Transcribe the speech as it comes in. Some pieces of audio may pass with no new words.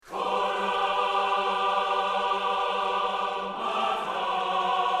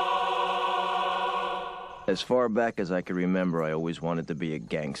As far back as I can remember, I always wanted to be a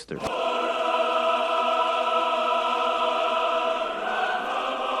gangster.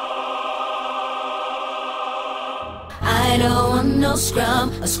 I don't want no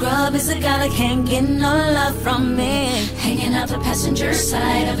scrub. A scrub is a guy that can't get no love from me. Hanging out the passenger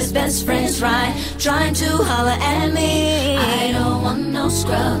side of his best friend's ride, trying to holler at me. I don't want no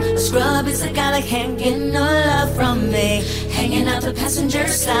scrub. A scrub is a guy that can't get no love from me. Hanging out the passenger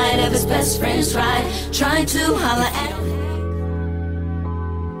side of his best friend's ride, trying to holler at me.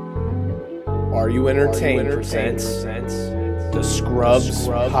 Are You Entertained presents the Scrubs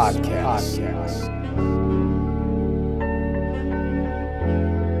Podcast.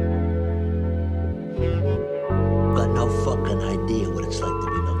 Got no fucking idea what it's like to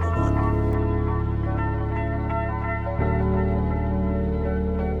be number one.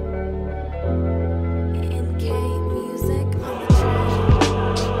 NK Music on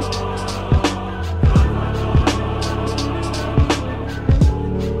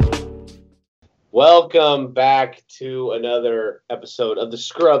Welcome back to another episode of the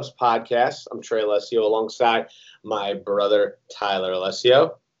Scrubs Podcast. I'm Trey Alessio alongside my brother Tyler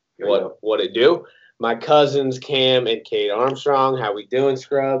Alessio. What it do? My cousins Cam and Kate Armstrong. How we doing,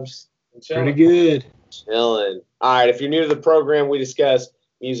 Scrubs? Pretty good. Chilling. All right. If you're new to the program, we discuss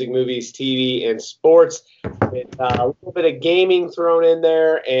music, movies, TV, and sports. With a little bit of gaming thrown in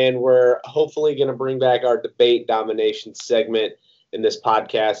there, and we're hopefully going to bring back our debate domination segment in this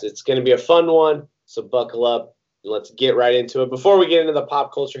podcast. It's going to be a fun one, so buckle up and let's get right into it. Before we get into the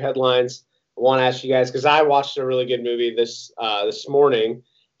pop culture headlines, I want to ask you guys, because I watched a really good movie this morning,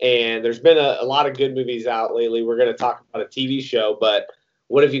 and there's been a lot of good movies out lately. We're going to talk about a TV show, but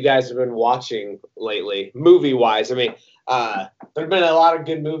what have you guys been watching lately, movie-wise? I mean, there's been a lot of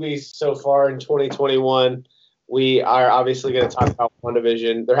good movies so far in 2021. We are obviously going to talk about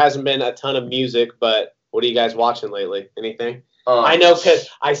WandaVision. There hasn't been a ton of music, but what are you guys watching lately? Anything? I know, because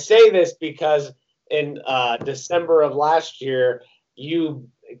I say this because in December of last year,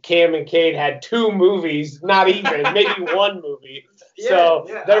 Cam and Kate had two movies, not even, maybe one movie.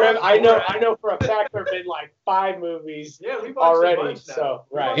 I know for a fact there have been like 5 movies already. So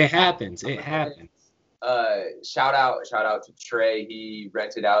right, It happens. Shout out to Trey. He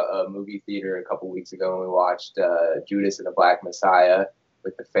rented out a movie theater a couple weeks ago, and we watched Judas and the Black Messiah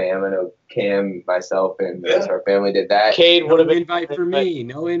with the fam. I know Cam, myself, and the rest of our family did that. Cade would have been invite for me.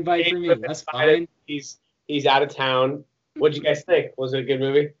 No invite for me. That's fine. He's out of town. What'd you guys think? Was it a good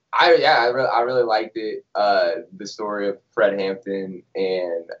movie? I really liked it. The story of Fred Hampton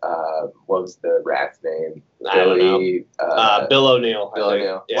and what was the rat's name? I don't know. Bill O'Neill. Bill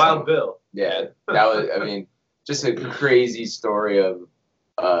O'Neill. Yeah. Wild Bill. Yeah, that was. I mean, just a crazy story of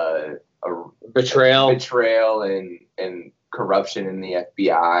a betrayal and corruption in the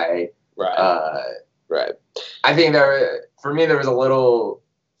FBI. Right. Right. I think for me there was a little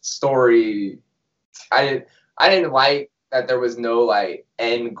story. I didn't like that there was no like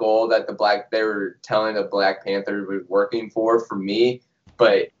end goal that they were telling the Black Panther was working for me,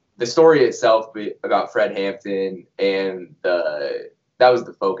 but the story itself about Fred Hampton and that was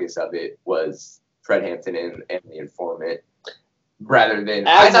the focus of it, was Fred Hampton and the informant, rather than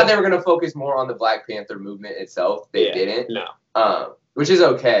I thought they were going to focus more on the Black Panther movement itself. They didn't. No. Which is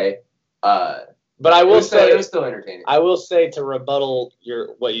okay. But I will say it was still entertaining. I will say, to rebuttal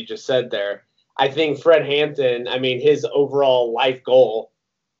what you just said there, I think Fred Hampton, I mean, his overall life goal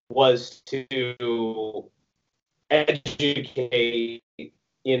was to educate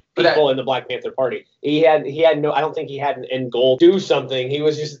people in the Black Panther Party. He had no. I don't think he had an end goal to do something. He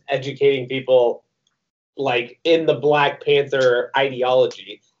was just educating people, like, in the Black Panther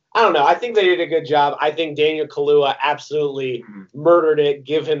ideology. I don't know. I think they did a good job. I think Daniel Kaluuya absolutely murdered it.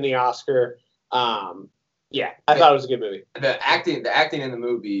 Give him the Oscar. I thought it was a good movie. The acting in the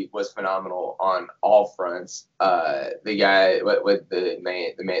movie was phenomenal on all fronts. The guy with the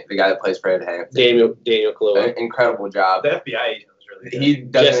guy that plays Fred Hampton, Daniel Kaluuya, incredible job. The FBI agent was really good. He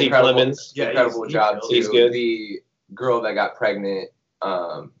does Jesse Plemons, incredible job too. He's good. The girl that got pregnant.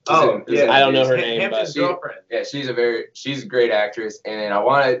 I don't know her name, Hampton's girlfriend. Yeah, she's a great actress. And then I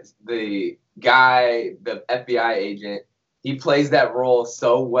wanted the guy, the FBI agent. He plays that role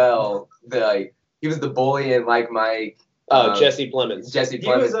so well. He was the bully in Like Mike. Jesse Plemons.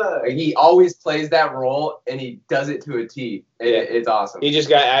 He always plays that role, and he does it to a T. It's awesome. He just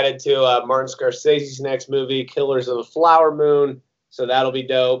got added to Martin Scorsese's next movie, Killers of the Flower Moon. So that'll be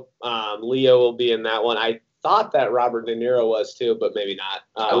dope. Leo will be in that one. I thought that Robert De Niro was too, but maybe not.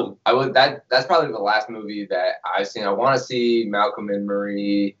 That's probably the last movie that I've seen. I want to see Malcolm and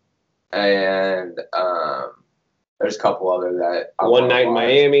Marie, and there's a couple other that One Night in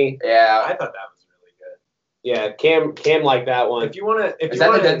Miami. Yeah, I thought that was really good. Yeah, Cam liked that one. If you want to, Is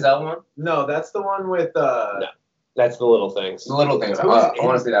that the Denzel one? No, that's the one with No. That's The Little Things. The Little Things. I Who's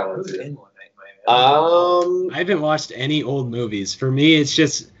want to see that one Who's too. in One Night in Miami? I haven't watched any old movies. For me, it's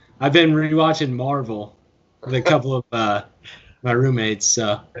just I've been rewatching Marvel with a couple of my roommates.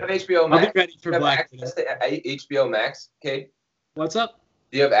 So You have HBO I'll Max? be ready for You have Black access Widow. to HBO Max, Kate? What's up?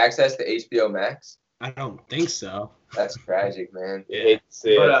 Do you have access to HBO Max? I don't think so. That's tragic, man. Yeah.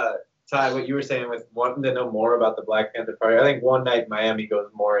 But Ty, what you were saying with wanting to know more about the Black Panther Party, I think One Night in Miami goes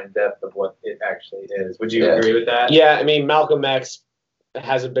more in depth of what it actually is. Would you Yeah. agree with that? Yeah, I mean Malcolm X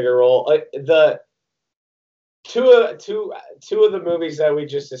has a bigger role. The two of the movies that we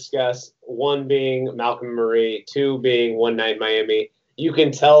just discussed, one being Malcolm and Marie, two being One Night in Miami. You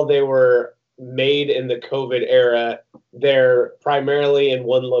can tell they were made in the COVID era. They're primarily in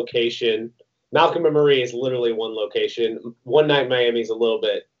one location. Malcolm and Marie is literally one location. One Night in Miami is a little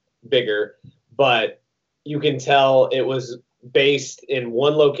bit bigger, but you can tell it was based in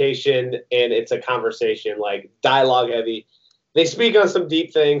one location and it's a conversation, like dialogue heavy. They speak on some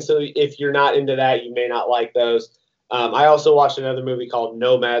deep things, so if you're not into that, you may not like those. I also watched another movie called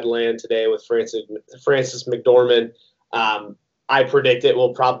Nomadland today with Frances McDormand. I predict it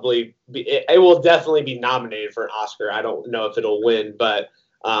will probably be, it will definitely be nominated for an Oscar. I don't know if it'll win, but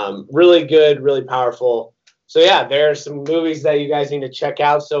really good, really powerful. So yeah, there are some movies that you guys need to check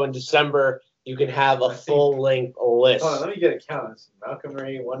out. So in December, you can have a full-length list. Hold on, let me get a count. It's Malcolm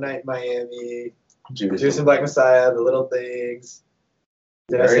Marie, One Night in Miami, Judas. Judas and Black Messiah, The Little Things.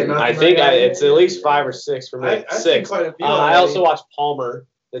 Did I say Malcolm I think Marie? it's at least 5 or 6 for me. I've seen 6. quite a few I already. also watched Palmer,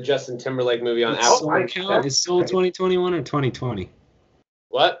 the Justin Timberlake movie on Does Apple. Soul count? Is Soul 2021 or 2020?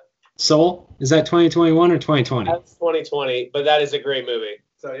 What? Soul? Is that 2021 or 2020? That's 2020, but that is a great movie.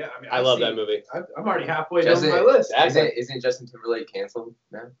 So yeah, I mean, I love that movie. I'm already halfway Justin- down my list. Isn't Justin Timberlake canceled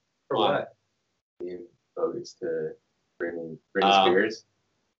now? For Why? what? Being bogus to Britney Oh. Spears.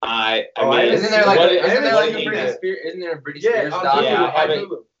 I Oh, mean, Isn't there like what- isn't there what like a he Britney did. Spears? Isn't there a Britney Yeah, Spears on doc? Hulu, Yeah, I on haven't-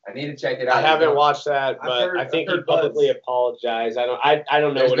 Hulu. I need to check it out. I haven't watched that, I've but heard- I think I've he heard buzz. publicly apologized. I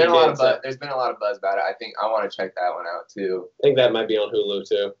don't know There's what been he a lot did. of So buzz. There's been a lot of buzz about it. I think I want to check that one out too. I think that might be on Hulu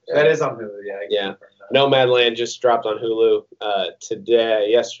too. That is on Hulu, yeah. I can Yeah. confirm that. Nomadland just dropped on Hulu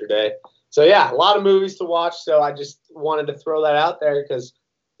yesterday. So yeah, a lot of movies to watch. So I just wanted to throw that out there because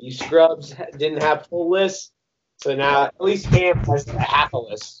you scrubs didn't have full lists. So now at least Cam has a half a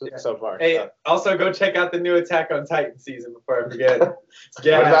list so far. Hey, So. also go check out the new Attack on Titan season before I forget. What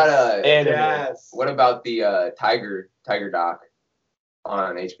about Anime. Yes. what about the Tiger doc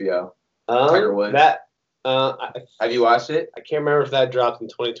on HBO? Tiger Woods. I Have you watched it? can't remember if that dropped in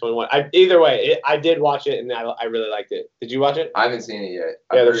 2021. Either way, I did watch it and I really liked it. Did you watch it? I haven't seen it yet.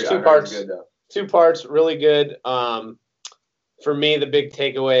 Yeah, there's 2 I've heard parts. it's good though. 2 parts, really good. For me, the big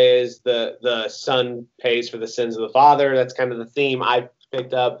takeaway is the son pays for the sins of the father. That's kind of the theme I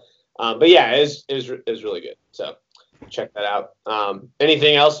picked up. But yeah, it was really good. So check that out.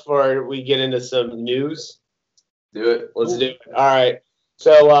 Anything else before we get into some news? Do it. Let's do it. All right.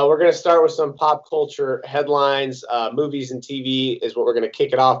 So we're going to start with some pop culture headlines. Movies and TV is what we're going to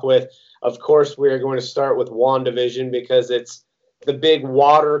kick it off with. Of course, we're going to start with WandaVision because it's the big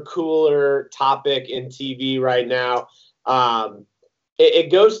water cooler topic in TV right now.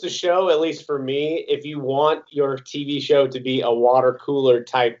 It goes to show, at least for me, if you want your TV show to be a water cooler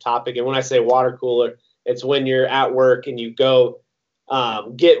type topic, and when I say water cooler, it's when you're at work and you go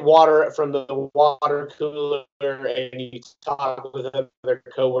get water from the water cooler and you talk with other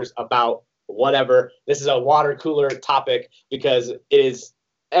coworkers about whatever. This is a water cooler topic because it is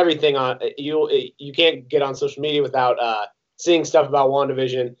everything on you. You can't get on social media without seeing stuff about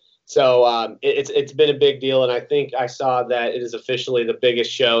WandaVision. So it's been a big deal, and I think I saw that it is officially the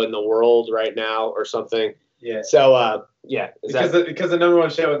biggest show in the world right now or something. Yeah. So yeah, Because the number one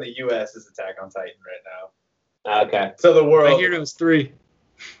show in the U.S. is Attack on Titan right now. okay. So the My world. Heroes 3.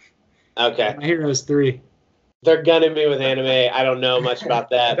 Okay, My Heroes 3. they're gunning me with anime. I don't know much about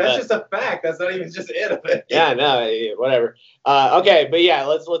that. That's but just a fact. That's not even just it of it. yeah, no, whatever. Okay, but yeah,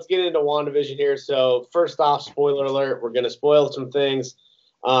 let's get into WandaVision here. So first off, spoiler alert: we're gonna spoil some things.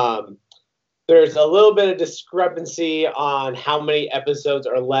 There's a little bit of discrepancy on how many episodes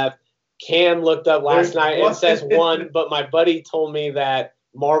are left. Cam looked up last There's night and one. it says 1, but my buddy told me that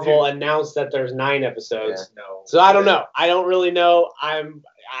Marvel announced that there's 9 episodes. No. So I don't know. I don't really know.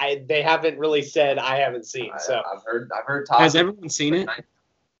 They haven't really said. I haven't seen. So I've heard talk. Has everyone seen it?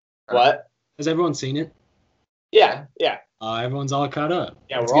 what? Has everyone seen it? Yeah. Everyone's all caught up.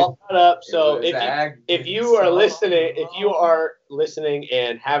 Yeah, That's we're all caught up. So It was if you are listening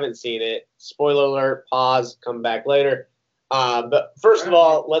and haven't seen it, spoiler alert, pause, come back later. But first of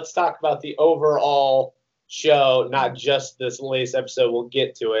all, let's talk about the overall show, not just this latest episode. We'll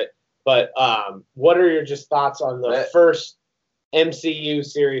get to it. But what are your just thoughts on the first MCU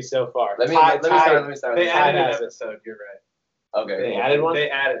series so far? Let me start. They added an episode. You're right. Okay. They added one? They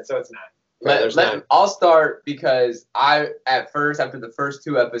added, so it's 9. I'll start because after the first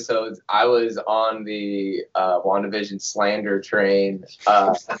 2 episodes, I was on the WandaVision slander train.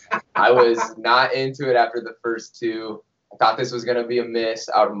 I was not into it after the first 2. I thought this was gonna be a miss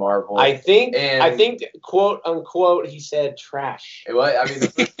out of Marvel. I think quote unquote he said trash. It was. I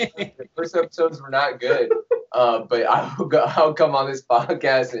mean, the first episodes were not good. But I'll come on this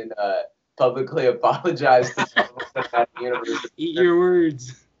podcast and publicly apologize to the universe. Eat your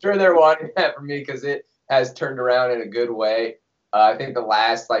words. Sure, they're wanting that from me because it has turned around in a good way. I think the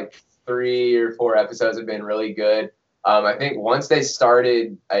last 3 or 4 episodes have been really good. I think once they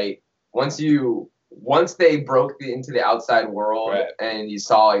started, once they broke into the outside world and you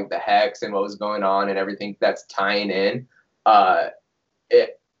saw the Hex and what was going on and everything that's tying in, I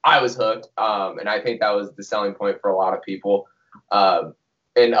was hooked. And I think that was the selling point for a lot of people.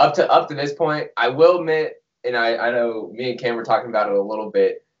 And up to this point, I will admit, and I know me and Cam were talking about it a little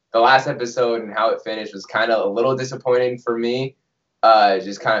bit. The last episode and how it finished was kind of a little disappointing for me. It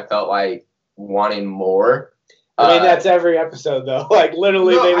just kind of felt like wanting more. I mean, that's every episode, though.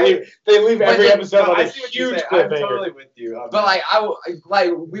 Literally, they leave every episode on a huge cliffhanger. I'm totally with you.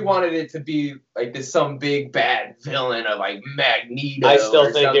 But we wanted it to be this some big bad villain of Magneto. I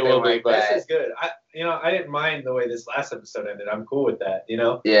still think it will be, but this is good. I didn't mind the way this last episode ended. I'm cool with that.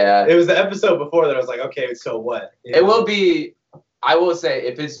 Yeah. It was the episode before that I was like, okay, so what? It will be. I will say,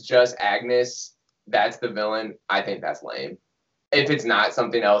 if it's just Agnes, that's the villain. I think that's lame. If it's not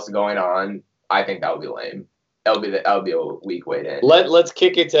something else going on, I think that would be lame. That would be a weak way to end. Let's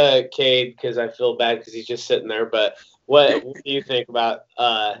kick it to Cade because I feel bad because he's just sitting there. But what do you think about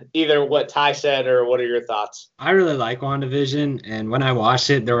either what Ty said or what are your thoughts? I really like WandaVision, and when I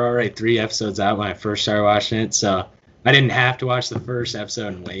watched it, there were already 3 episodes out when I first started watching it, so I didn't have to watch the first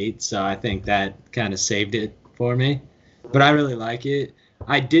episode and wait. So I think that kind of saved it for me. But I really like it.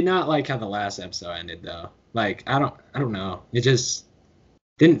 I did not like how the last episode ended, though. I don't know. It just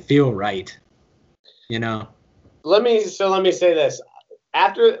didn't feel right, Let me say this.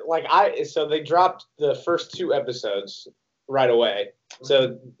 After so they dropped the first 2 episodes right away.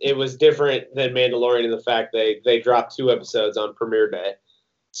 So it was different than Mandalorian in the fact they dropped 2 episodes on premiere day.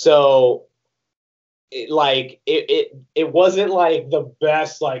 So it wasn't the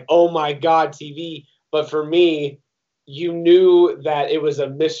best oh my god TV, but for me, you knew that it was a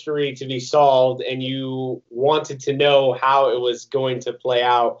mystery to be solved and you wanted to know how it was going to play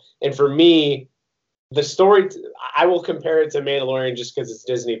out. And for me, the story, I will compare it to Mandalorian just because it's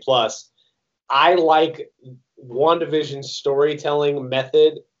Disney Plus. I like WandaVision's storytelling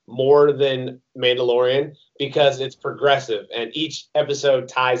method more than Mandalorian because it's progressive and each episode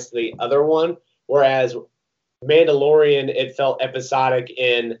ties to the other one. Whereas Mandalorian, it felt episodic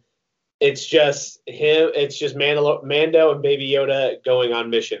in it's just Mando and Baby Yoda going on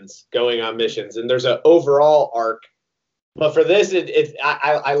missions. And there's an overall arc. But for this,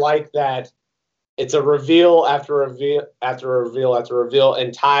 I like that it's a reveal after reveal after reveal after reveal,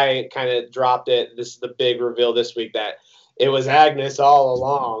 and Ty kind of dropped it. This is the big reveal this week that it was Agnes all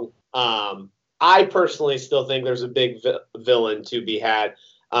along. I personally still think there's a big villain to be had.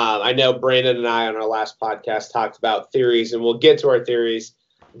 I know Brandon and I on our last podcast talked about theories, and we'll get to our theories.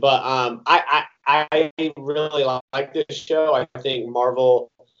 But I really like this show. I think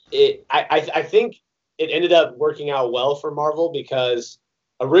Marvel. I think it ended up working out well for Marvel because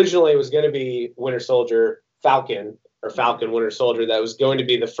originally it was going to be Falcon Winter Soldier. That was going to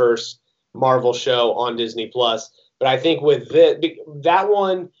be the first Marvel show on Disney Plus. But I think with that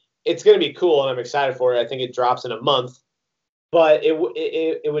one, it's going to be cool, and I'm excited for it. I think it drops in a month. But it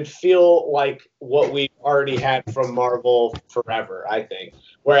would feel like what we've already had from Marvel forever, I think.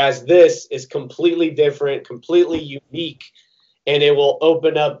 Whereas this is completely different, completely unique, and it will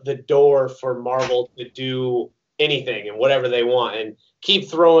open up the door for Marvel to do anything and whatever they want and keep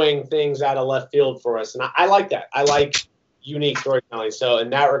throwing things out of left field for us. And I like that. I like unique storytelling. So in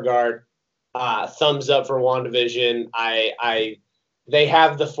that regard, thumbs up for WandaVision. They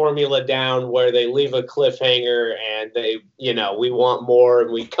have the formula down where they leave a cliffhanger and we want more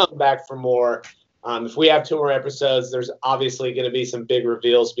and we come back for more. If we have 2 more episodes, there's obviously going to be some big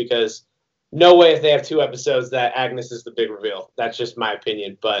reveals because no way if they have 2 episodes that Agnes is the big reveal. That's just my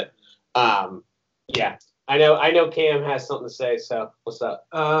opinion. But yeah, I know Cam has something to say. So what's up?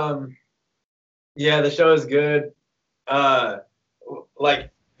 Yeah, the show is good. The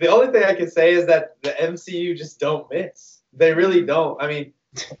only thing I can say is that the MCU just don't miss. They really don't. I mean,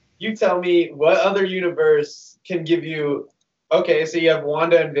 you tell me what other universe can give you. Okay, so you have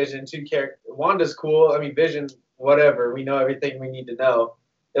Wanda and Vision, two characters. Wanda's cool. I mean, Vision, whatever. We know everything we need to know,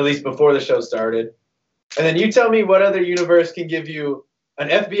 at least before the show started. And then you tell me what other universe can give you an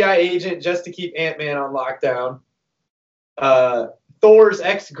FBI agent just to keep Ant-Man on lockdown, Thor's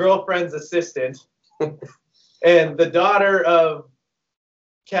ex-girlfriend's assistant, and the daughter of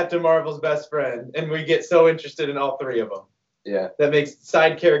Captain Marvel's best friend, and we get so interested in all three of them. Yeah. That makes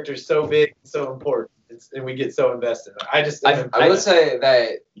side characters so big and so important, and we get so invested. I would say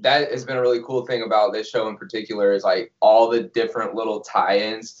that has been a really cool thing about this show in particular is like all the different little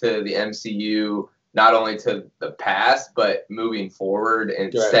tie-ins to the MCU, not only to the past but moving forward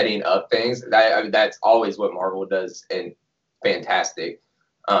and setting up things. That's always what Marvel does, and fantastic.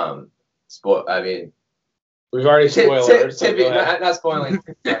 We've already spoiled. Not spoiling.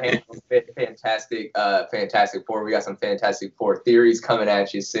 Fantastic Four. We got some Fantastic Four theories coming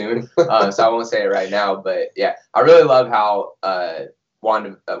at you soon. So I won't say it right now, but yeah, I really love how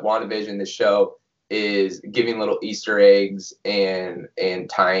WandaVision, the show, is giving little Easter eggs and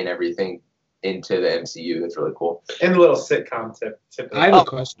tying everything into the MCU. That's really cool. And a little sitcom tip. I have a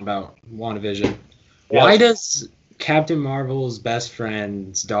question about WandaVision. Yeah. Why does Captain Marvel's best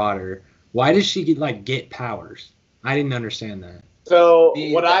friend's daughter? Why does she get powers? I didn't understand that. So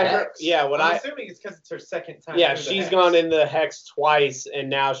I'm assuming it's because it's her second time. Yeah, through the she's Hex. gone in the Hex twice, and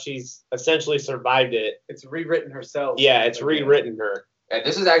now she's essentially survived it. It's rewritten herself. Yeah, it's rewritten her. And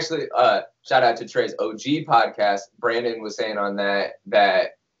this is actually shout out to Trey's OG podcast. Brandon was saying on that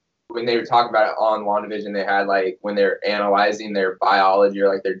when they were talking about it on WandaVision, they had like when they're analyzing their biology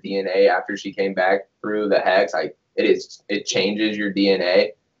or like their DNA after she came back through the Hex, like it changes your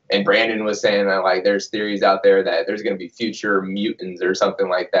DNA. And Brandon was saying that like there's theories out there that there's going to be future mutants or something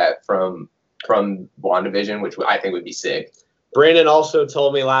like that from WandaVision, which I think would be sick. Brandon also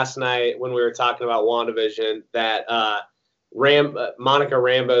told me last night when we were talking about WandaVision that Monica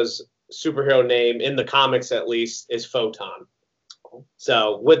Rambeau's superhero name in the comics, at least, is Photon.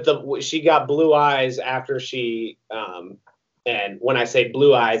 So she got blue eyes after she and when I say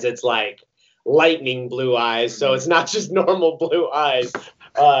blue eyes, it's like lightning blue eyes. So it's not just normal blue eyes.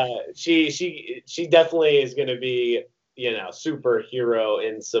 She definitely is going to be, superhero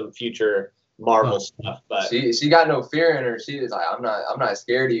in some future Marvel stuff. But she got no fear in her. She was like, I'm not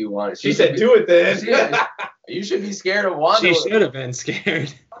scared of you, Wanda. She said, "Do it then." You should be scared of Wanda. She should have been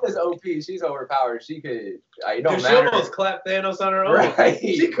scared. Wanda's OP. She's overpowered. She could. It don't She matter. almost clapped Thanos on her own. Right.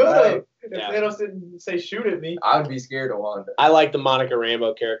 She could have. Right. If Yeah. Thanos didn't say shoot at me. I would be scared of Wanda. I like the Monica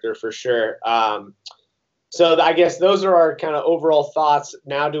Rambeau character for sure. So I guess those are our kind of overall thoughts.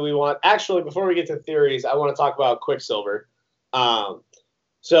 Now, actually, before we get to theories, I want to talk about Quicksilver.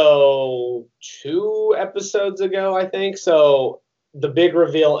 So 2 episodes ago, I think. So the big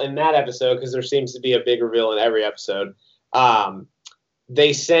reveal in that episode, because there seems to be a big reveal in every episode,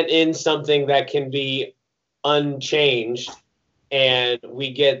 they sent in something that can be unchanged, and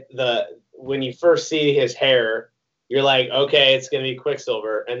we get when you first see his hair, you're like, okay, it's going to be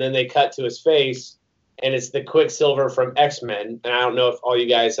Quicksilver, and then they cut to his face, and it's the Quicksilver from X-Men, and I don't know if all you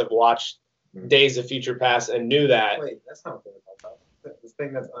guys have watched Days of Future Past and knew that. Wait, that's not what they're talking about. This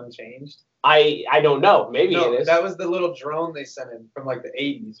thing that's unchanged. I don't know. Maybe No, it is. that was the little drone they sent in from like the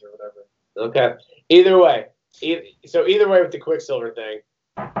 80s or whatever. Okay. Either way. Either way with the Quicksilver thing,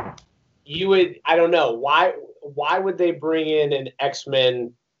 I don't know. Why would they bring in an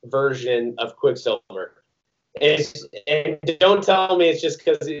X-Men version of Quicksilver? And don't tell me it's just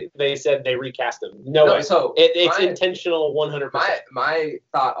because they said they recast him. No way. So it's intentional 100%. My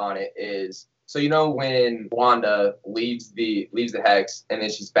thought on it is, so when Wanda leaves the Hex and then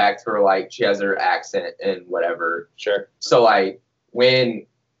she's back to her, like she has her accent and whatever. Sure. So like when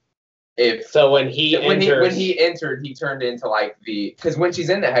he entered, he turned into like because when she's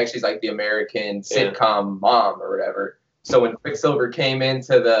in the Hex, she's like the American sitcom mom or whatever. So when Quicksilver came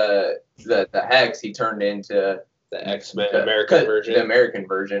into the Hex, he turned into the X-Men American version. The American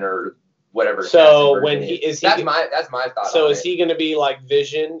version or whatever. So when that's my thought. So is he going to be like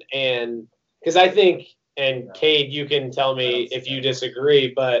Vision? And because I think, and Cade, you can tell me if you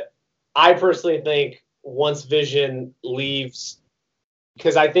disagree, but I personally think once Vision leaves,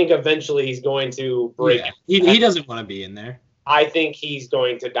 because I think eventually he's going to break. Yeah. He doesn't want to be in there. I think he's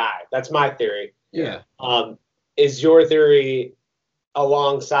going to die. That's my theory. Yeah. Is your theory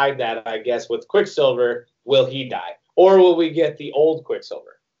alongside that, I guess, with Quicksilver, will he die? Or will we get the old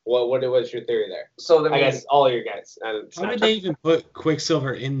Quicksilver? What's your theory there? So I guess all your guys. How did they even put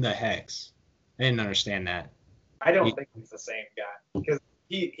Quicksilver in the Hex? I didn't understand that. I don't think he's the same guy because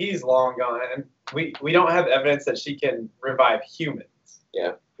he's long gone, and we don't have evidence that she can revive humans.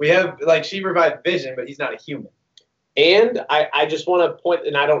 Yeah. We have, like, she revived Vision, but he's not a human. And I just want to point,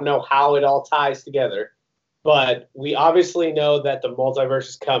 and I don't know how it all ties together, but we obviously know that the multiverse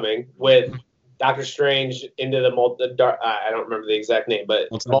is coming with Doctor Strange into the dark. I don't remember the exact name, but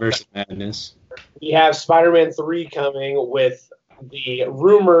Multiverse of Madness. we have Spider-Man 3 coming with the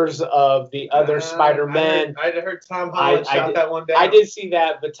rumors of the other Spider-Man. I heard Tom Holland shot that one down. I did see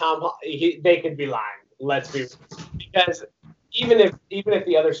that, but they could be lying. Let's be because even if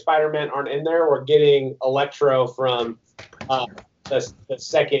the other Spider-Man aren't in there, we're getting Electro from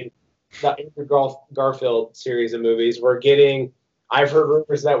the Andrew Garfield series of movies. I've heard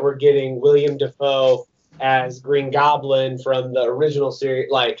rumors that we're getting William Dafoe as Green Goblin from the original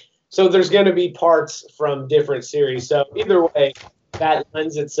series. So there's going to be parts from different series. So either way, that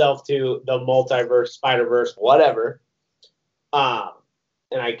lends itself to the multiverse, Spider-Verse, whatever.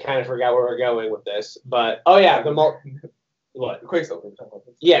 And I kind of forgot where we're going with this, but what? Quicksilver.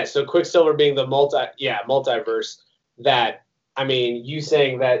 Yeah, so Quicksilver being the multiverse. That, I mean, you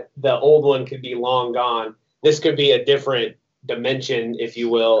saying that the old one could be long gone. This could be a different dimension, if you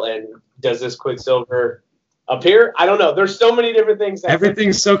will. And does this Quicksilver appear? I don't know. There's so many different things.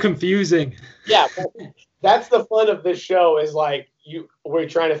 Everything's so confusing. Yeah, that's the fun of this show. Is we're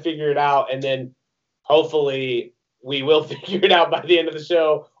trying to figure it out, and then hopefully we will figure it out by the end of the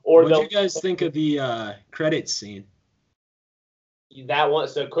show. Or what do you guys think of the credits scene? That one,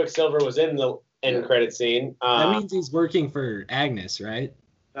 so Quicksilver was in the end credit scene. That means he's working for Agnes, right?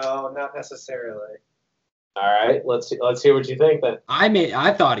 No, not necessarily. All right, let's hear what you think then.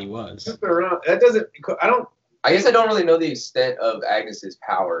 I thought he was. That doesn't. I guess I don't really know the extent of Agnes's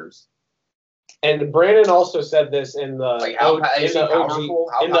powers. And Brandon also said this in the OG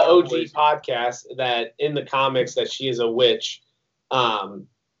podcast that in the comics that she is a witch, and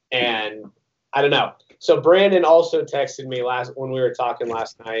I don't know. So Brandon also texted me when we were talking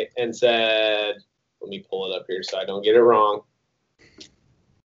last night and said, let me pull it up here so I don't get it wrong.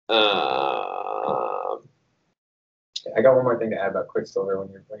 I got one more thing to add about Quicksilver when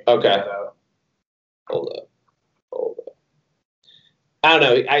you're okay. That out. Hold up. I don't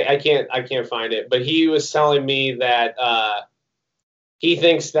know. I can't find it. But he was telling me that he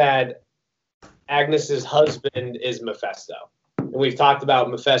thinks that Agnes's husband is Mephisto. And we've talked about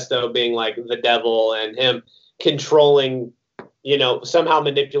Mephisto being like the devil and him controlling, somehow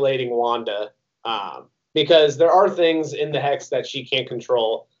manipulating Wanda. Because there are things in the Hex that she can't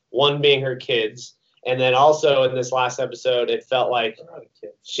control, one being her kids. And then also in this last episode, it felt like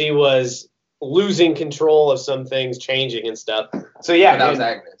she was losing control of some things, changing and stuff. So yeah, that was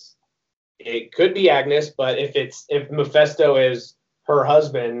Agnes. It could be Agnes, but if Mephisto is her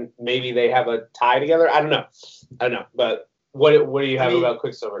husband, maybe they have a tie together. I don't know. But what do you have about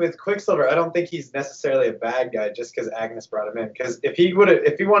Quicksilver? With Quicksilver, I don't think he's necessarily a bad guy just because Agnes brought him in. Because if he wanted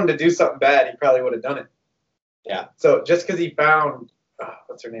to do something bad, he probably would have done it. Yeah. So just because he found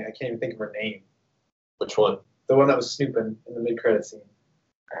what's her name? I can't even think of her name. Which one? The one that was snooping in the mid-credit scene.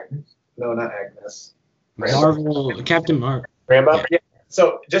 Agnes? No, not Agnes. Captain Marvel. Rambo? Yeah.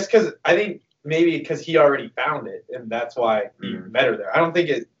 So just because I think maybe because he already found it and that's why he met her there. I don't think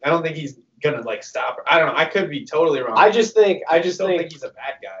he's gonna stop her. I don't know. I could be totally wrong. I just think he's a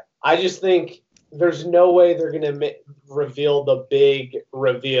bad guy. I just think there's no way they're gonna reveal the big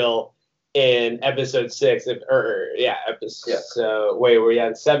reveal in episode 6. So wait, we're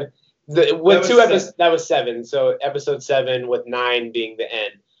at 7. That was 7. So episode 7 with 9 being the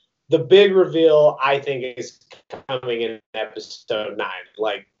end. The big reveal, I think, is coming in episode 9.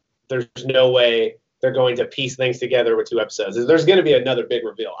 There's no way they're going to piece things together with 2 episodes. There's going to be another big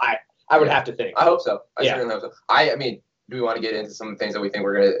reveal. I would have to think. I hope so. I certainly hope so. I mean, do we want to get into some things that we think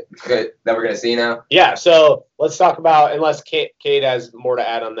we're gonna see now? Yeah. So let's talk about, unless Kate has more to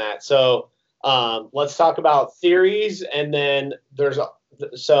add on that. So let's talk about theories, and then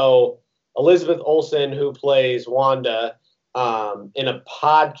so Elizabeth Olsen, who plays Wanda, in a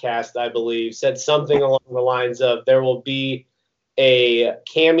podcast, I believe, said something along the lines of there will be a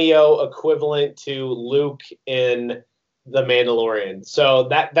cameo equivalent to Luke in The Mandalorian. So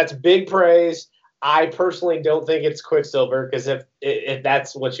that's big praise. I personally don't think it's Quicksilver, because if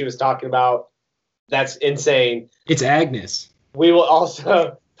that's what she was talking about, that's insane. It's Agnes. We will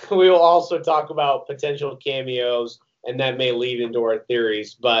also talk about potential cameos, and that may lead into our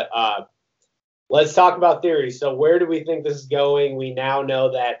theories. But let's talk about theories. So where do we think this is going? We now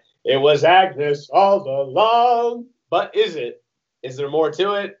know that it was Agnes all along, but is it? Is there more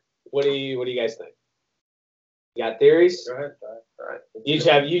to it? What do you guys think? You got theories? Go ahead. All right. You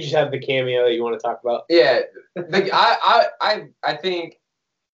just have the cameo that you want to talk about. Yeah, I think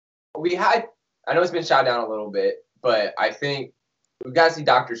we had. I know it's been shot down a little bit, but I think we've got to see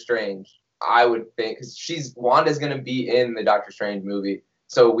Doctor Strange. I would think because Wanda's going to be in the Doctor Strange movie,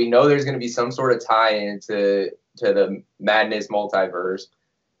 so we know there's going to be some sort of tie-in to the Madness multiverse.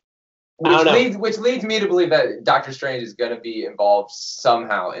 Which leads me to believe that Doctor Strange is going to be involved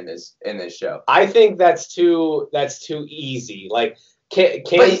somehow in this show. I think that's too easy. Like,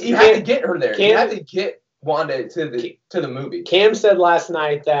 but you have to get her there. You have to get Wanda to the movie. Cam said last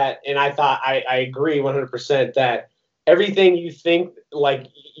night that, and I thought I agree 100% that everything you think, like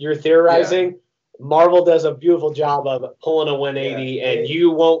you're theorizing, Marvel does a beautiful job of pulling a 180, and you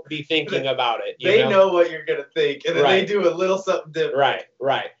won't be thinking about it. They know what you're gonna think, and then they do a little something different.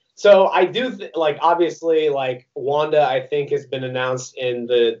 Right. So I do obviously, like, Wanda, I think, has been announced in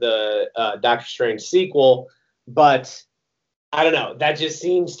the Doctor Strange sequel, but I don't know. That just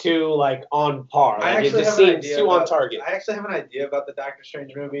seems too, like, on par. Like, it just seems too on target. I actually have an idea about the Doctor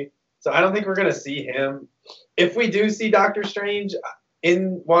Strange movie. So I don't think we're going to see him. If we do see Doctor Strange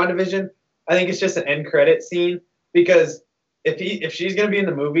in WandaVision, I think it's just an end credit scene. Because if she's going to be in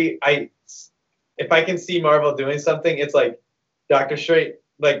the movie, if I can see Marvel doing something, it's like Doctor Strange,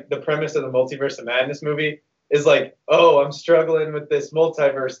 like the premise of the Multiverse of Madness movie is like, oh, I'm struggling with this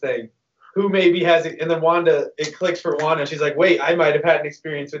multiverse thing. Who maybe has it? And then Wanda, it clicks for Wanda. She's like, wait, I might have had an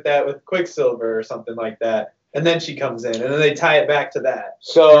experience with that with Quicksilver or something like that. And then she comes in, and then they tie it back to that.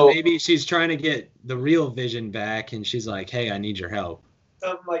 So or maybe she's trying to get the real Vision back, and she's like, hey, I need your help.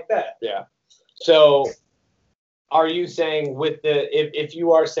 Something like that. Yeah. So are you saying if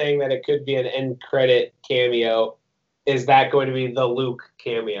you are saying that it could be an end credit cameo, is that going to be the Luke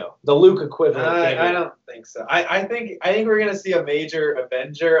cameo? The Luke equivalent cameo? I don't think so. I think we're going to see a major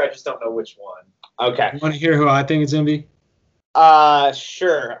Avenger. I just don't know which one. Okay. You want to hear who I think it's going to be?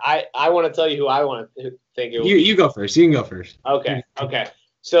 Sure. I want to tell you who I want to think it will be. You go first. You can go first. Okay.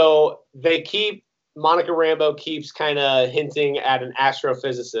 So Monica Rambeau keeps kind of hinting at an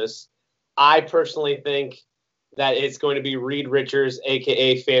astrophysicist. I personally think that it's going to be Reed Richards,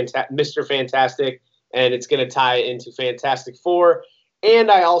 a.k.a. Mr. Fantastic, and it's going to tie into Fantastic Four. And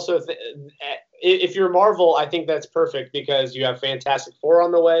I also if you're Marvel, I think that's perfect because you have Fantastic Four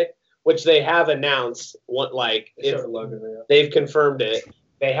on the way, which they have announced. They've confirmed it.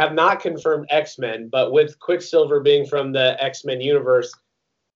 They have not confirmed X-Men, but with Quicksilver being from the X-Men universe,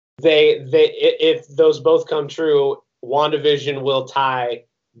 if those both come true, WandaVision will tie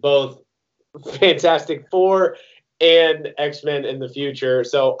both Fantastic Four and X-Men in the future.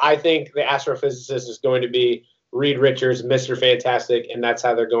 So I think the astrophysicist is going to be Reed Richards, Mr. Fantastic, and that's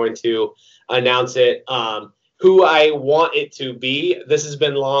how they're going to announce it. Who I want it to be, this has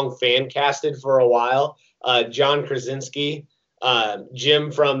been long fan casted for a while. John Krasinski,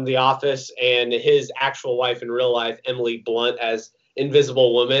 Jim from The Office, and his actual wife in real life, Emily Blunt, as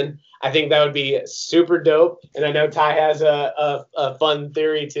Invisible Woman. I think that would be super dope. And I know Ty has a fun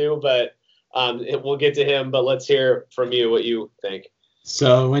theory too, but we'll get to him. But let's hear from you what you think.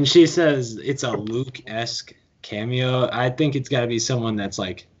 So when she says it's a Luke-esque cameo, I think it's got to be someone that's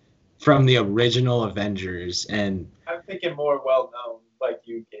like from the original Avengers. And I'm thinking more well-known, like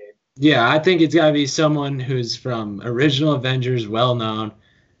you, Gabe. Yeah, I think it's got to be someone who's from original Avengers, well-known.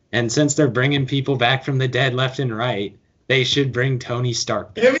 And since they're bringing people back from the dead left and right, they should bring Tony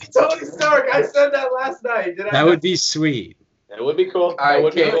Stark back. Give me Tony Stark. I said that last night. That would be sweet. That would be cool.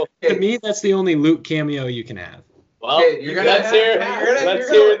 To me, that's the only Luke cameo you can have. Well, let's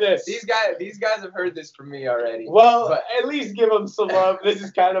hear this. These guys have heard this from me already. Well, but at least give them some love. This is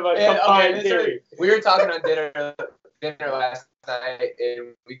kind of a combined theory. We were talking on dinner last night,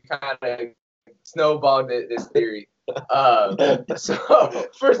 and we kind of snowballed this theory. So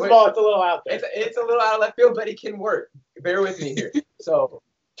first of all, it's a little out there. It's a little out of left field, but it can work. Bear with me here. So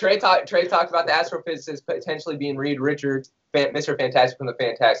Trey talked about the astrophysicist potentially being Reed Richards, Mr. Fantastic from the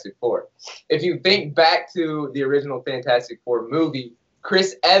Fantastic Four. If you think back to the original Fantastic Four movie,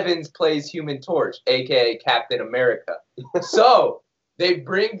 Chris Evans plays Human Torch, aka Captain America. So they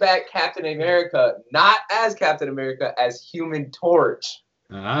bring back Captain America, not as Captain America, as Human Torch.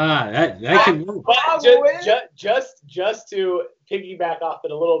 That can work. But just to piggyback off it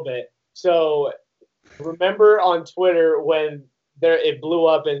a little bit. So remember on Twitter when it blew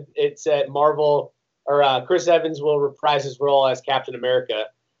up and it said Marvel or Chris Evans will reprise his role as Captain America,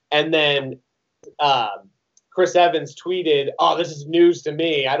 and then Chris Evans tweeted, "Oh, this is news to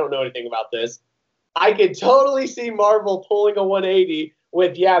me. I don't know anything about this." I could totally see Marvel pulling a 180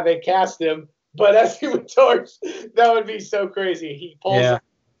 with, they cast him, but as Human Torch, that would be so crazy. He pulls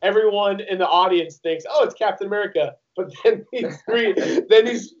everyone in the audience thinks, "Oh, it's Captain America," but then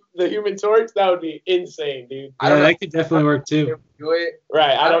he's the Human Torch. That would be insane, dude. That could definitely work too.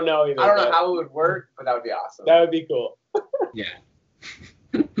 Right, I don't know either. I don't know how it would work, but that would be awesome. That would be cool. Yeah.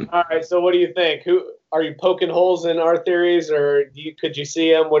 All right. So what do you think? Who are you poking holes in our theories, or could you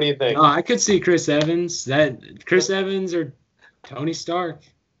see him? What do you think? Oh, I could see Chris Evans. Chris Evans or Tony Stark.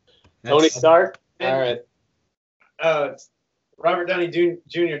 Tony Stark. All right. Robert Downey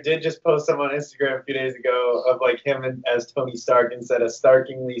Jr. did just post some on Instagram a few days ago of like him as Tony Stark instead of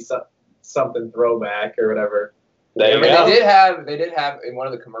Starkingly something throwback or whatever. There you I mean, go. they did have in one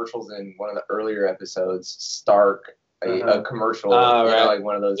of the commercials in one of the earlier episodes, Stark, a commercial, right. like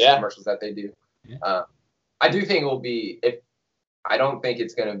one of those commercials that they do. Yeah. I do think it will be, I don't think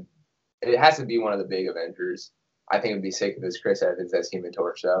it's going to, it has to be one of the big Avengers. I think it would be sick if it's Chris Evans as Human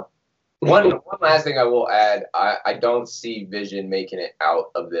Torch, though. One last thing I will add, I don't see Vision making it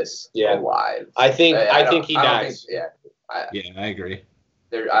out of this alive. I think he dies. I agree.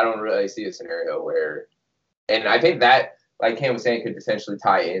 I don't really see a scenario where, and I think that, like Cam was saying, could potentially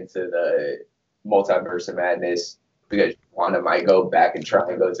tie into the multiverse of madness because Wanda might go back and try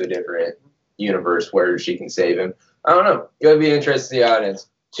and go to a different universe where she can save him. I don't know. It would be interesting to see how it ends.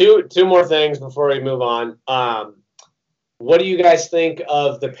 Two more things before we move on. What do you guys think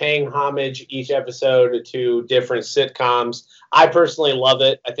of the paying homage each episode to different sitcoms? I personally love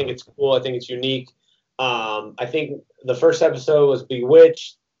it. I think it's cool. I think it's unique. I think the first episode was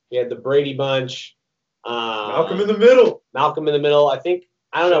Bewitched. We had the Brady Bunch. Malcolm in the Middle.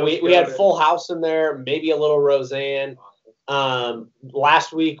 I don't know. We had Full House in there, maybe a little Roseanne.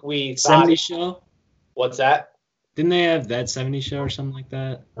 Last week we thought 70 Show. What's that? Didn't they have that 70 Show or something like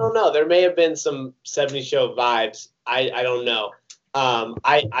that? I don't know. There may have been some 70 Show vibes. I don't know.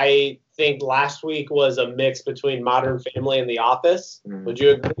 I think last week was a mix between Modern Family and The Office. Would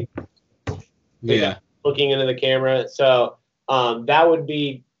you agree? Yeah. Looking into the camera. So that would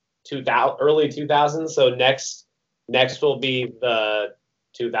be early 2000s. So next will be the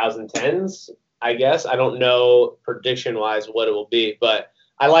 2010s, I guess. I don't know prediction-wise what it will be, but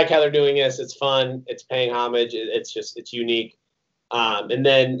I like how they're doing this. It's fun. It's paying homage. It's unique. And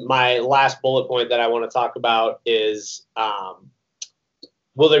then my last bullet point that I want to talk about is,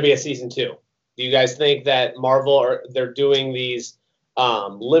 will there be a season 2? Do you guys think that Marvel they're doing these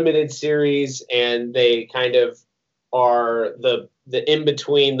limited series and they kind of are the in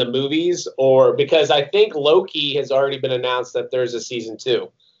between the movies, or because I think Loki has already been announced that there's a season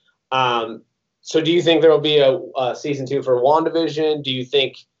 2. So do you think there will be a season 2 for WandaVision? Do you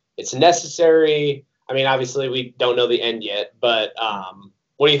think it's necessary? I mean, obviously we don't know the end yet, but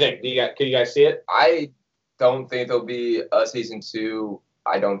what do you think? Could you guys see it? I don't think there'll be a season 2.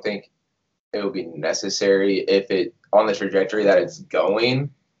 I don't think it will be necessary if it on the trajectory that it's going.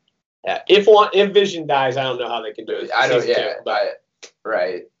 Yeah. If Vision dies, I don't know how they can do it. I don't. Yeah. But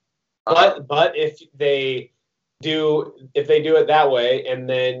right. But if they do it that way, and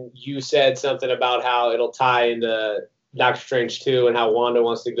then you said something about how it'll tie into Doctor Strange 2 and how Wanda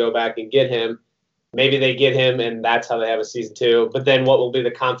wants to go back and get him. Maybe they get him, and that's how they have a season 2. But then, what will be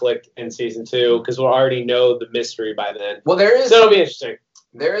the conflict in season 2? Because we'll already know the mystery by then. Well, so it'll be interesting.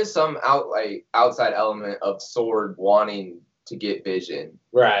 There is some outside element of Sword wanting to get Vision,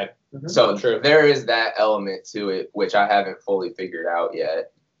 right? Mm-hmm. So true. There is that element to it, which I haven't fully figured out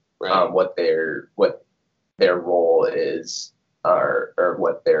yet. Right. What their role is, or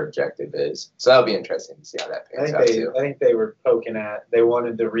what their objective is. So that'll be interesting to see how that pans out too. I think they were poking at. They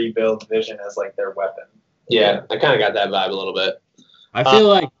wanted to rebuild Vision as like their weapon. Yeah, I kind of got that vibe a little bit. I feel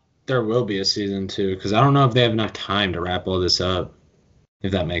like there will be a season 2 because I don't know if they have enough time to wrap all this up.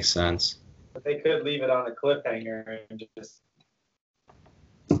 If that makes sense. But they could leave it on a cliffhanger and just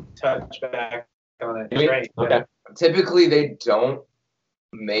touch back on it. Right. Okay. Typically, they don't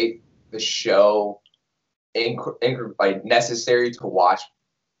make the show necessary to watch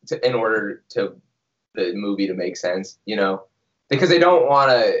in order to the movie to make sense, because they don't want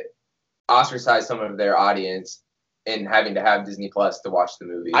to ostracize some of their audience in having to have Disney Plus to watch the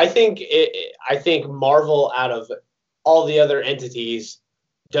movie. I think Marvel, out of all the other entities,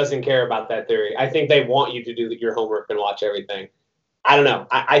 doesn't care about that theory. I think they want you to do your homework and watch everything. I don't know.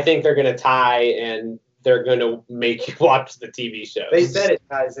 I think they're going to tie and they're going to make you watch the TV shows. They said it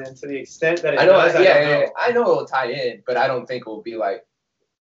ties in to the extent that it does. I know it will tie in, but I don't think it will be like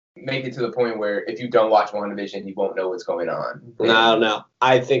make it to the point where if you don't watch WandaVision, you won't know what's going on. No, I don't know.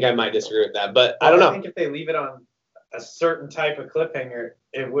 I think I might disagree with that, but I don't know. I think if they leave it on a certain type of cliffhanger,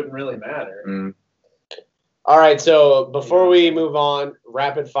 it wouldn't really matter. Mm. All right, so before we move on,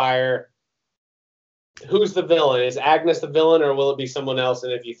 rapid fire. Who's the villain? Is Agnes the villain, or will it be someone else?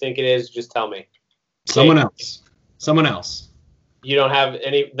 And if you think it is, just tell me. Someone else. You don't have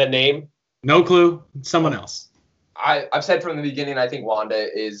the name? No clue. Someone else. I've said from the beginning, I think Wanda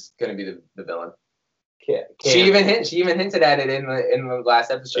is going to be the villain. Cam. She even hinted at it in the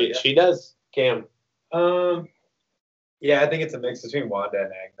last episode. She does. Cam. Yeah, I think it's a mix between Wanda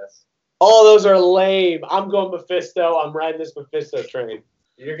and Agnes. All those are lame. I'm going Mephisto. I'm riding this Mephisto train.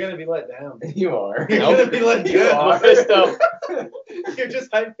 You're gonna be let down. You are. You're gonna be let You down. are. Mephisto. You're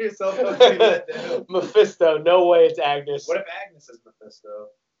just hyping yourself up to be let down. Mephisto. No way it's Agnes. What if Agnes is Mephisto?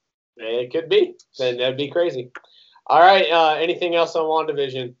 It could be. Then that'd be crazy. All right. Anything else on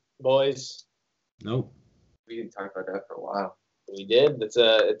WandaVision, boys? Nope. We can talk about that for a while. We did. It's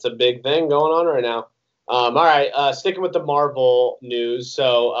a big thing going on right now. All right. Sticking with the Marvel news.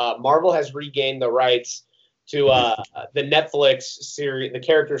 So Marvel has regained the rights to the Netflix series, the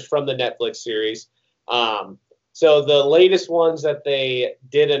characters from the Netflix series. So the latest ones that they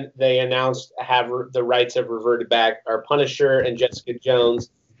announced the rights have reverted back are Punisher and Jessica Jones.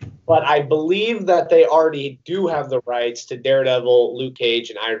 But I believe that they already do have the rights to Daredevil, Luke Cage,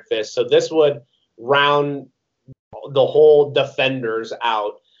 and Iron Fist. So this would round the whole Defenders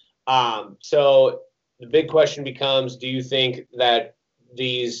out. So the big question becomes, do you think that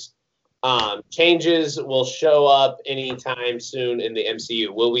these changes will show up anytime soon in the MCU?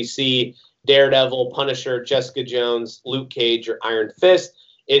 Will we see Daredevil, Punisher, Jessica Jones, Luke Cage, or Iron Fist?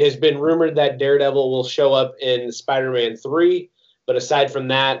 It has been rumored that Daredevil will show up in Spider-Man 3. But aside from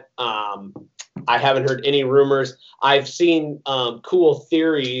that, I haven't heard any rumors. I've seen cool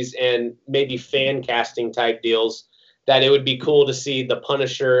theories and maybe fan casting type deals that it would be cool to see the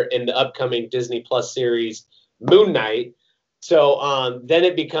Punisher in the upcoming Disney Plus series Moon Knight. So then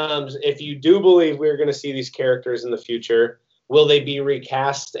it becomes, if you do believe we're going to see these characters in the future, will they be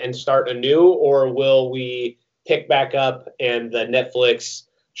recast and start anew, or will we pick back up and the Netflix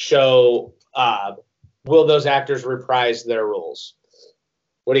show, will those actors reprise their roles?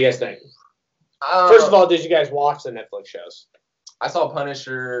 What do you guys think? First of all, did you guys watch the Netflix shows? I saw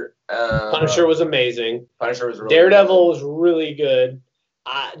Punisher. Punisher was amazing. Punisher was really Daredevil was really good.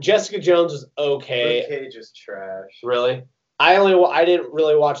 Jessica Jones was okay. Luke Cage is trash. Really? I didn't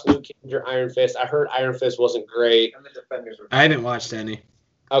really watch Luke Cage or Iron Fist. I heard Iron Fist wasn't great. And the Defenders were I haven't watched any.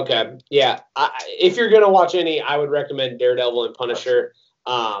 Okay, yeah. If you're gonna watch any, I would recommend Daredevil and Punisher.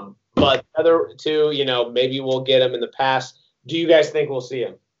 But the other two, maybe we'll get them in the past. Do you guys think we'll see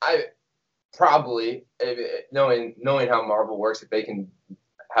them? I probably, knowing how Marvel works, if they can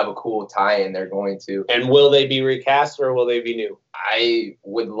have a cool tie-in, they're going to. And will they be recast or will they be new? I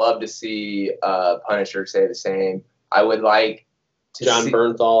would love to see Punisher stay the same. I would like to John see,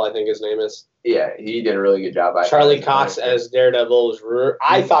 Bernthal, I think his name is. Yeah, he did a really good job. Charlie Cox as Daredevil was.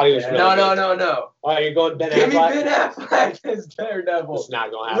 I thought he was. Really good. No. Oh, you're going Ben Give me Affleck? Ben Affleck as Daredevil. It's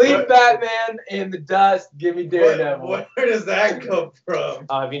not going to happen. Leave Batman in the dust. Give me Daredevil. Where does that come from?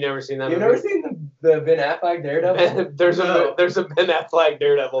 Have you never seen that You've movie? never seen the Ben Affleck Daredevil? there's a Ben Affleck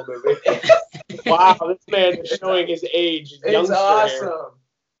Daredevil movie. Wow, this man is showing his age. It's youngster awesome. hair.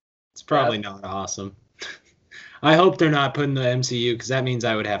 It's probably not awesome. I hope they're not putting the MCU because that means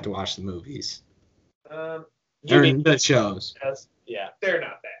I would have to watch the movies. You Or mean- the shows. Yeah. They're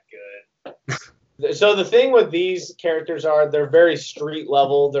not that good. So the thing with these characters are they're very street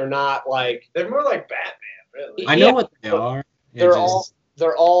level. They're not like They're more like Batman, really. I know Yeah, what they are.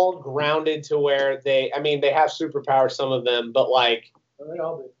 they're all grounded to where they have superpowers, some of them, but like They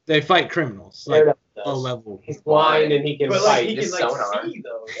all do. They fight criminals. Like Daredevil low does. level. He's blind and he can But fight. like he His can like sonar. see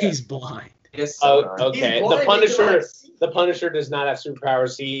though. Yeah. He's blind. Yes, Oh, sonar. okay. He's blind, The he Punisher. can, like, see. The Punisher does not have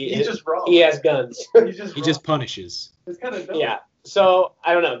superpowers. He's just wrong. He has guns. He's just He just punishes. It's kind of dumb. Yeah. So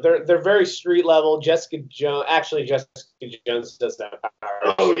I don't know. They're very street level. Jessica Jones does that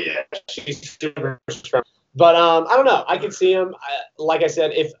power. Oh yeah. She's super strong. But I don't know. I could see him. Like I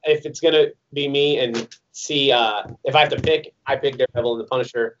said, if it's gonna be me and see if I have to pick, I pick Daredevil and the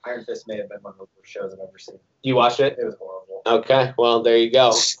Punisher. Iron Fist may have been one of the worst shows I've ever seen. You watched it? It was horrible. Okay. Well, there you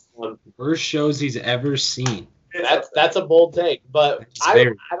go. Worst shows he's ever seen. That's a bold take, but It's I very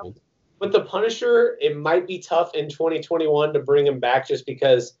don't. bold. With the Punisher, it might be tough in 2021 to bring him back just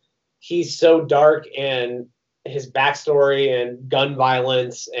because he's so dark and his backstory and gun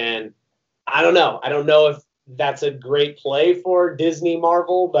violence, and I don't know. I don't know if that's a great play for Disney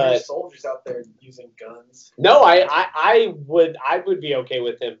Marvel, There's but soldiers out there using guns. no, I would be okay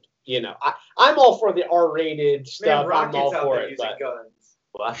with him. I'm all for the R-rated stuff. Man, I'm all Rocket's out for there it, using but guns.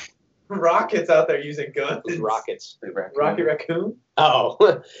 what? Rocket's out there using guns. Who's Rockets? Rocky Raccoon?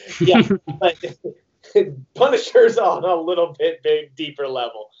 Oh, yeah, but Punisher's on a little bit deeper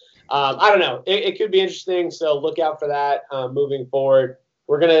level. I don't know. It could be interesting, so look out for that moving forward.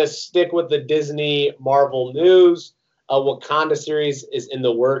 We're going to stick with the Disney Marvel news. Wakanda series is in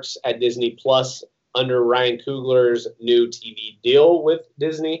the works at Disney Plus under Ryan Coogler's new TV deal with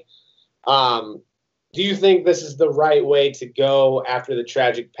Disney. do you think this is the right way to go after the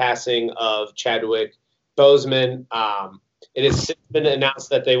tragic passing of Chadwick Boseman? It has since been announced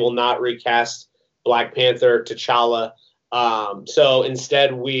that they will not recast Black Panther T'Challa. So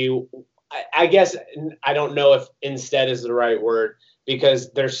instead, I guess I don't know if instead is the right word,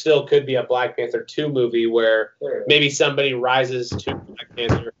 because there still could be a Black Panther 2 movie where maybe somebody rises to Black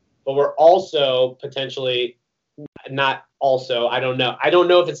Panther, but we're also potentially not also. I don't know. I don't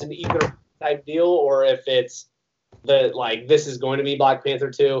know if it's an either type deal or if it's this is going to be Black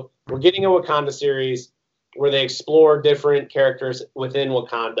Panther 2. We're getting a Wakanda series where they explore different characters within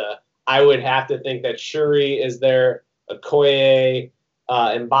Wakanda. I would have to think that Shuri is there, Okoye,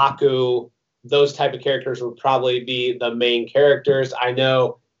 M'Baku. Those type of characters would probably be the main characters. I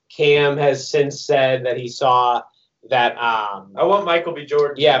know Cam has since said that he saw that. I want Michael B.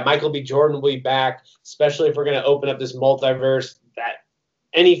 Jordan. Yeah, Michael B. Jordan will be back, especially if we're going to open up this multiverse. That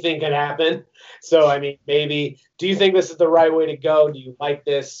anything could happen. So, I mean, maybe. Do you think this is the right way to go? Do you like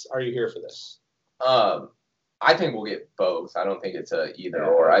this? Are you here for this? I think we'll get both. I don't think it's a either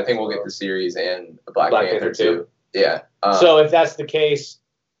or. I think we'll get the series and the Black Panther too. Yeah. So if that's the case,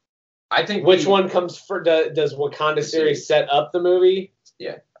 I think which one comes for? Does Wakanda series set up the movie?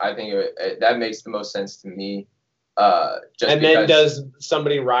 Yeah, I think that makes the most sense to me. Then does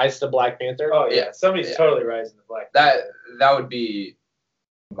somebody rise to Black Panther? Oh yeah, somebody's totally rising to Black Panther. That would be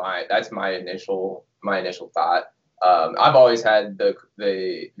that's my initial thought. I've always had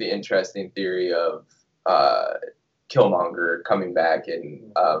the interesting theory of Killmonger coming back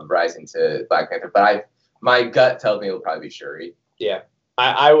and rising to Black Panther, but my gut tells me it'll probably be Shuri. Yeah.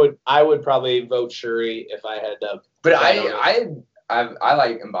 I would probably vote Shuri if I had to. But I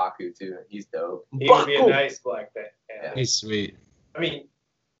like M'Baku too. He's dope. He would be a nice Black Panther. Yeah. He's sweet. I mean,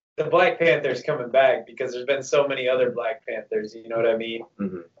 the Black Panther's coming back because there's been so many other Black Panthers. You know what I mean?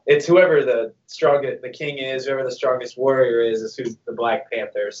 Mm-hmm. It's whoever the king is, whoever the strongest warrior is who's the Black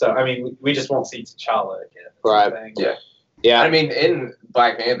Panther. So I mean, we just won't see T'Challa again. Right. Yeah. Yeah. I mean, in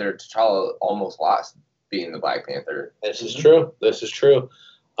Black Panther, T'Challa almost lost being the Black Panther. This is true.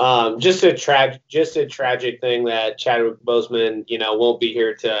 Just a tragic thing that Chadwick Boseman, won't be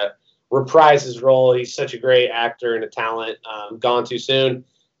here to reprise his role. He's such a great actor and a talent. Gone too soon.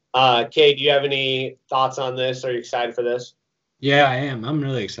 Kay, do you have any thoughts on this? Are you excited for this? Yeah, I am. I'm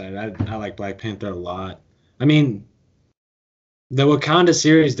really excited. I like Black Panther a lot. I mean, the Wakanda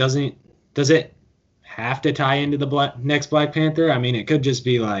series does it have to tie into the next Black Panther? I mean, it could just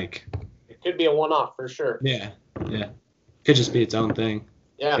be like. It could be a one-off for sure. Yeah. Could just be its own thing.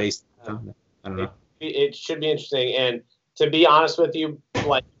 Yeah. Based on, I don't know. It should be interesting. And to be honest with you,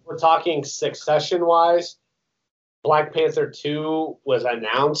 we're talking succession-wise, Black Panther 2 was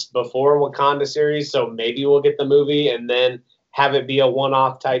announced before Wakanda series, so maybe we'll get the movie and then have it be a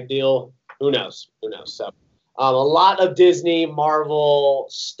one-off type deal. Who knows? So a lot of Disney, Marvel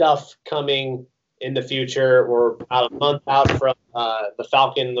stuff coming in the future. We're about a month out from the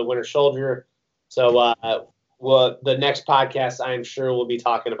Falcon and the Winter Soldier. So the next podcast, I'm sure we'll be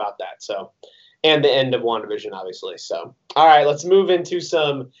talking about that. So, and the end of WandaVision, obviously. So, all right, let's move into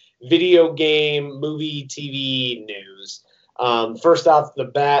some video game, movie, TV news. First off the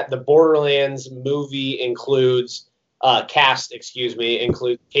bat, the Borderlands movie includes includes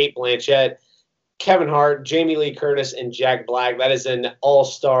Cate Blanchett, Kevin Hart, Jamie Lee Curtis, and Jack Black. That is an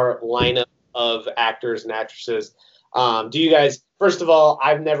all-star lineup of actors and actresses. Do you guys, first of all,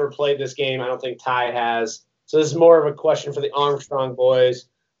 I've never played this game. I don't think Ty has. So this is more of a question for the Armstrong boys.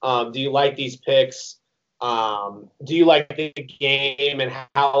 Do you like these picks? Do you like the game and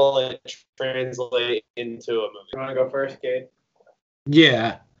how will it translate into a movie? You want to go first, Cade?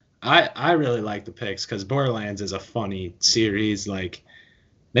 Yeah, I really like the picks because Borderlands is a funny series. Like,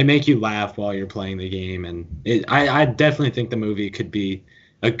 they make you laugh while you're playing the game, and I definitely think the movie could be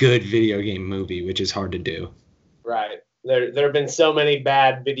a good video game movie, which is hard to do. Right. There have been so many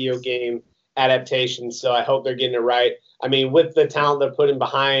bad video game adaptations, so I hope they're getting it right. I mean, with the talent they're putting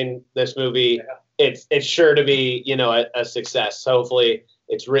behind this movie, it's sure to be, a success. So hopefully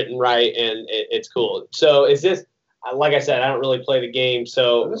it's written right and it's cool. So is this, like I said, I don't really play the game,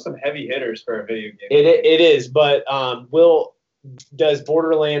 so there's some heavy hitters for a video game. It is, but does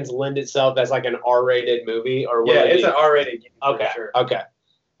Borderlands lend itself as like an R-rated movie, or it's an R-rated game? Okay, for sure.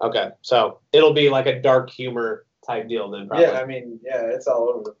 Okay. So it'll be like a dark humor type deal then, probably. Yeah, I mean, it's all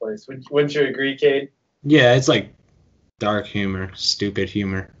over the place. Wouldn't you agree, Cade? Yeah, it's like dark humor, stupid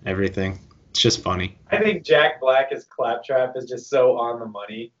humor, everything. It's just funny. I think Jack Black as Claptrap is just so on the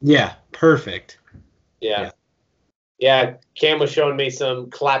money. Yeah, perfect. Yeah, Cam was showing me some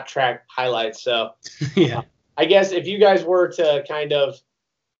Claptrap highlights, so yeah. I guess if you guys were to kind of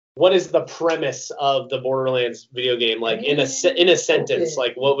what is the premise of the Borderlands video game? Like in a sentence,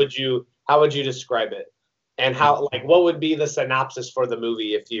 like how would you describe it? And what would be the synopsis for the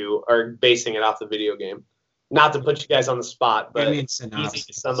movie if you are basing it off the video game? Not to put you guys on the spot, but easy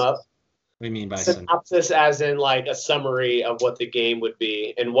to sum up. What do you mean by synopsis? As in like a summary of what the game would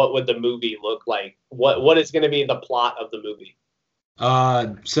be and what would the movie look like? What is going to be the plot of the movie?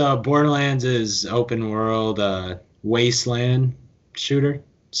 So Borderlands is open world, wasteland shooter.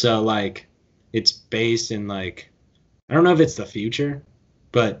 So like, it's based in like, I don't know if it's the future,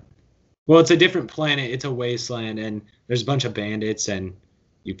 but it's a different planet. It's a wasteland, and there's a bunch of bandits, and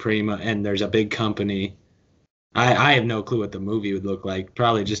and there's a big company. I have no clue what the movie would look like.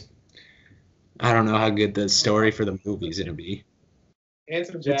 Probably just, I don't know how good the story for the movie's gonna be.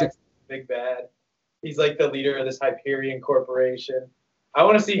 Handsome Jack's big bad. He's like the leader of this Hyperion corporation. I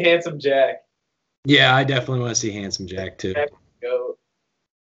want to see Handsome Jack. Yeah, I definitely want to see Handsome Jack too. Go.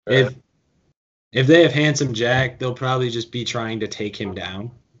 If they have Handsome Jack, they'll probably just be trying to take him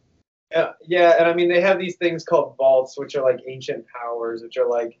down. Yeah, and I mean they have these things called vaults, which are like ancient powers, which are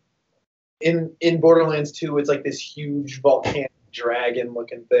like in Borderlands 2, it's like this huge volcanic dragon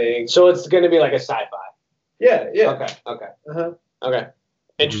looking thing. So it's going to be like a sci-fi. Yeah. Okay. Uh-huh. Okay.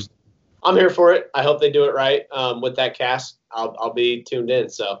 Interesting. I'm here for it. I hope they do it right. With that cast, I'll be tuned in.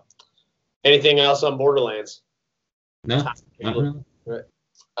 So, anything else on Borderlands? No.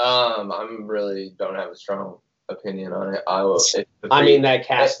 I'm really don't have a strong opinion on it. That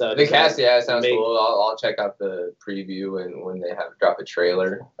cast though. The cast, yeah, it sounds cool. I'll check out the preview and when they drop a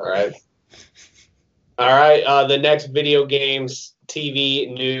trailer. All right. All right. The next video games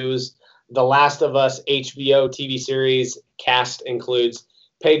TV news: The Last of Us HBO TV series cast includes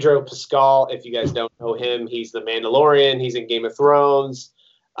Pedro Pascal. If you guys don't know him, he's the Mandalorian. He's in Game of Thrones.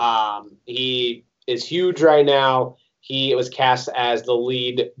 He is huge right now. He was cast as the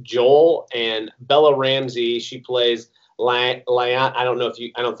lead Joel, and Bella Ramsey. She plays Lyanna. I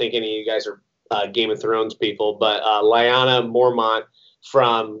don't think any of you guys are Game of Thrones people, but Lyanna Mormont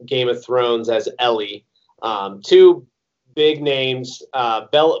from Game of Thrones as Ellie. Two big names.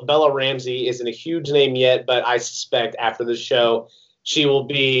 Bella Ramsey isn't a huge name yet, but I suspect after the show she will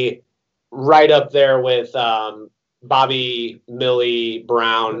be right up there with Millie Bobby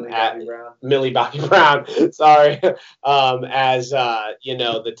Brown. Sorry, as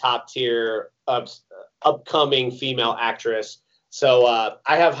the top tier upcoming female actress. So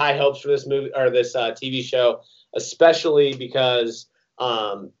I have high hopes for this movie or this TV show, especially because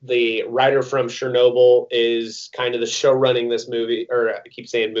the writer from Chernobyl is kind of the show running this movie, or I keep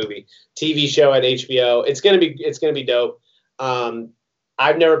saying movie, TV show at HBO. It's gonna be dope.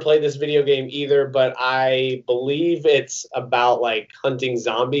 I've never played this video game either, but I believe it's about like hunting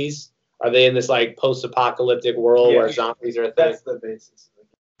zombies. Are they in this like post-apocalyptic world where zombies are a thing? That's the basis.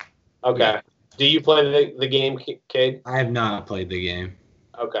 Okay. Do you play the game, Cade? I have not played the game.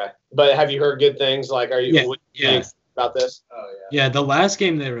 Okay, but have you heard good things? Like, what do you think about this? Oh yeah. Yeah, the last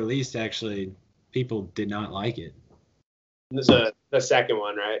game they released, actually, people did not like it. This is the second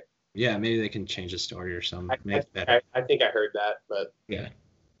one, right? Yeah, maybe they can change the story or something. I think I heard that, but yeah.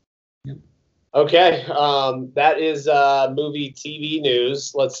 Yep. Okay, that is movie TV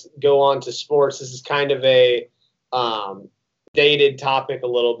news. Let's go on to sports. This is kind of a dated topic a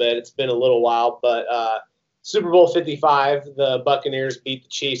little bit. It's been a little while, but Super Bowl 55, the Buccaneers beat the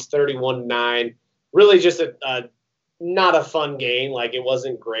Chiefs 31-9. Really just a not a fun game. Like, it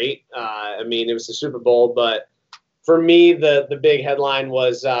wasn't great. I mean, it was the Super Bowl, but for me, the big headline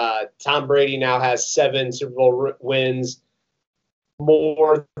was Tom Brady now has 7 Super Bowl wins,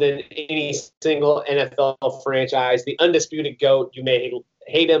 more than any single NFL franchise. The undisputed GOAT. You may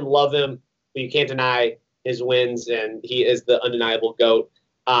hate him, love him, but you can't deny his wins, and he is the undeniable GOAT.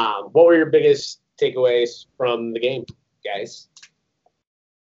 What were your biggest takeaways from the game, guys?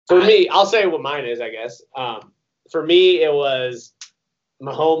 For me, I'll say what mine is, I guess. For me, it was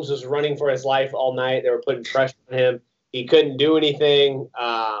Mahomes was running for his life all night. They were putting pressure on him. He couldn't do anything.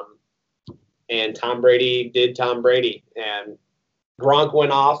 And Tom Brady did Tom Brady. And Gronk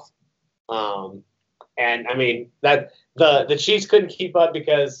went off. And, I mean, that the Chiefs couldn't keep up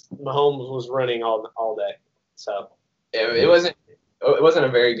because Mahomes was running all day. So it wasn't a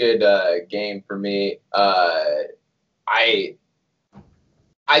very good game for me. I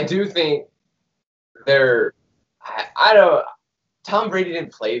do think I don't. Tom Brady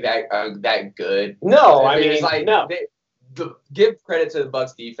didn't play that good. No, I mean, like, no. Give credit to the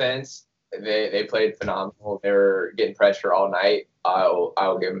Bucs defense. They played phenomenal. They were getting pressure all night. I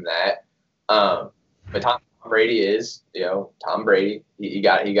will give them that. But Tom Brady is, Tom Brady. He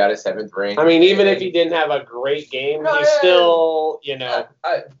got his 7th ring. I mean, even if he didn't have a great game, he still,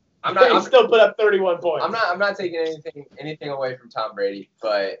 I'm he still put up 31 points. I'm not taking anything away from Tom Brady,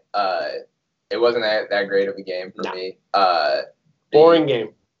 but it wasn't that great of a game for me. Boring game.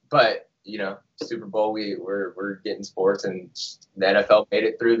 But Super Bowl, we're getting sports, and the NFL made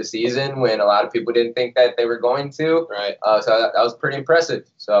it through the season when a lot of people didn't think that they were going to. Right. So that was pretty impressive.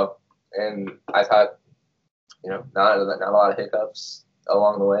 So, and I thought, not a lot of hiccups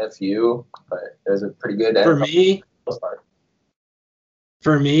along the way, a few, but it was a pretty good For NFL me. start.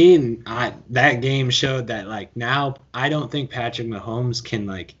 For me, that game showed that now I don't think Patrick Mahomes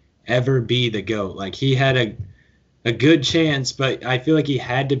can ever be the GOAT. He had a good chance, but I feel like he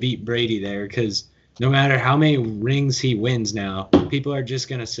had to beat Brady there because no matter how many rings he wins now, people are just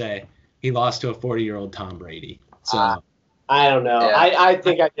gonna say he lost to a 40-year-old Tom Brady. So I don't know. Yeah. I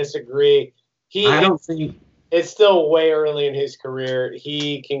think I disagree. I don't think It's still way early in his career.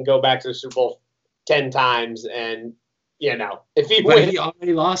 He can go back to the Super Bowl 10 times, and if he but wins, he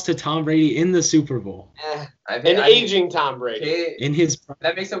already lost to Tom Brady in the Super Bowl. aging Tom Brady. In his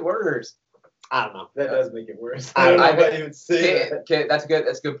that makes it worse. I don't know. That does make it worse. I I don't know I if I would say that. Cade, that's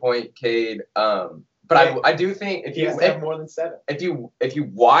a good point, Cade. But I do think He has to have more than 7. if you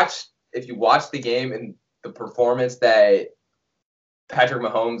watch the game and the performance that Patrick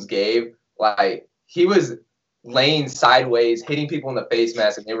Mahomes gave, he was laying sideways, hitting people in the face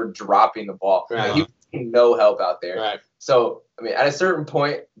mask, and they were dropping the ball. Right. He was getting no help out there. Right. So I mean, at a certain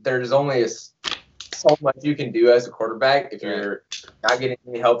point, there's only so much you can do as a quarterback if you're not getting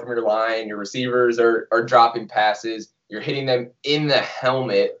any help from your line. Your receivers are dropping passes. You're hitting them in the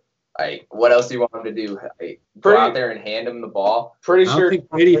helmet. What else do you want them to do? Go out there and hand them the ball? Pretty I don't sure. think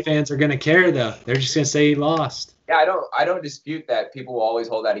Brady fans are gonna care though. They're just gonna say he lost. Yeah, I don't dispute that. People will always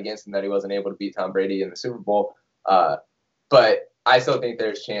hold that against him that he wasn't able to beat Tom Brady in the Super Bowl. But I still think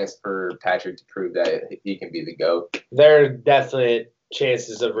there's a chance for Patrick to prove that he can be the GOAT. There are definite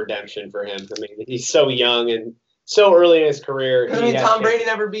chances of redemption for him. I mean, he's so young and so early in his career. I mean, Tom Brady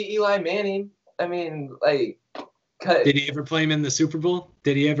never beat Eli Manning. I mean, Did he ever play him in the Super Bowl?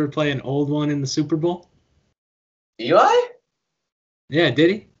 Did he ever play an old one in the Super Bowl? Eli? Yeah,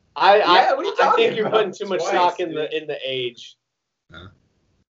 did he? What are you I talking think you're about? putting too much stock in the age. I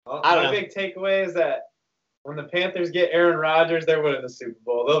don't My know. big takeaway is that when the Panthers get Aaron Rodgers, they're winning the Super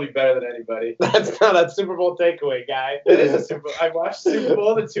Bowl. They'll be better than anybody. That's not a Super Bowl takeaway, guy. It is a Super Bowl. I watched Super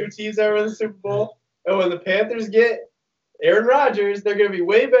Bowl, the 2 teams that were in the Super Bowl. And when the Panthers get Aaron Rodgers, they're going to be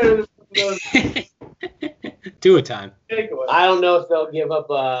way better than those Two a time. takeaways. I don't know if they'll give up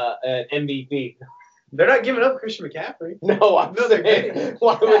an MVP. They're not giving up Christian McCaffrey. No, I'm No, they're saying, getting-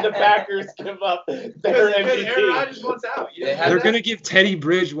 why would the Packers give up their Because Aaron MVP? Rodgers wants out. You They didn't have know They're that? gonna give Teddy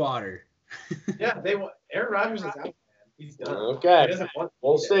Bridgewater. Yeah, they want Aaron Rodgers is out, man. He's done. Okay. He doesn't want to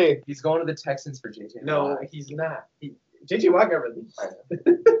We'll be there. see. He's going to the Texans for JJ. No, he's not. JJ Watt got released.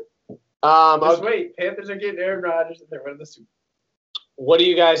 Just wait. Panthers are getting Aaron Rodgers and they're winning the Super What do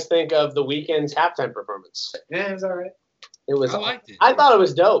you guys think of the weekend's halftime performance? Bowl. Yeah, it was all right. It was. I liked it. I thought it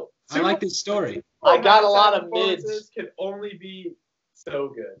was dope. I like this story. I got a lot of Performances mids. Can only be so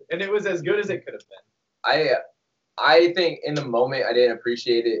good, and it was as good as it could have been. I think in the moment I didn't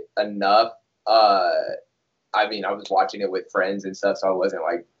appreciate it enough. I mean, I was watching it with friends and stuff, so I wasn't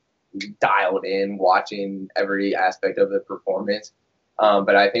dialed in watching every aspect of the performance.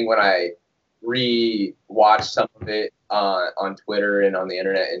 But I think when I re-watched some of it on Twitter and on the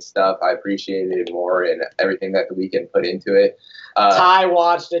internet and stuff, I appreciated it more and everything that the weekend put into it. Ty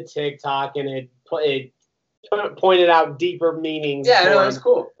watched a TikTok and it pointed out deeper meanings. Yeah, no, for it was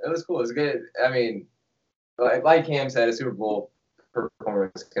cool. It was cool. It was good. I mean, like Cam said, a Super Bowl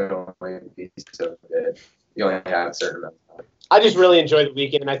performance can only be so good. You only have a certain amount of time. I just really enjoyed the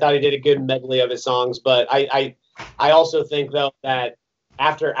weekend. I thought he did a good medley of his songs, but I also think though that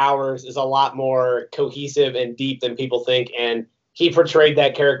After Hours is a lot more cohesive and deep than people think, and he portrayed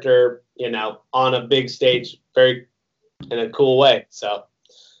that character, on a big stage very in a cool way. So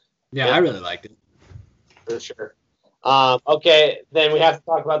Yeah, Yeah. I really liked it. for sure. Okay, then we have to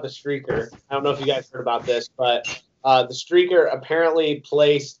talk about the Streaker. I don't know if you guys heard about this, but the Streaker apparently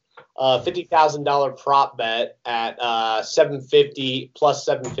placed a $50,000 prop bet at 750 plus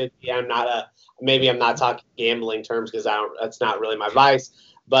 750. I'm not talking gambling terms because that's not really my vice,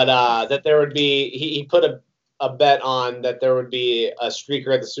 but that there would be he put a bet on that there would be a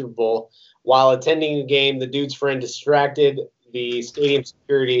Streaker at the Super Bowl. While attending the game, the dude's friend distracted the stadium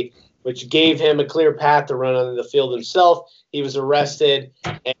security, which gave him a clear path to run onto the field himself. He was arrested,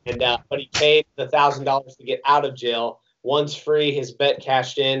 but he paid the $1,000 to get out of jail. Once free, his bet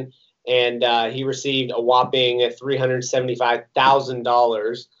cashed in, and he received a whopping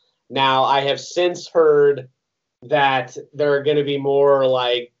 $375,000. Now, I have since heard that there are going to be more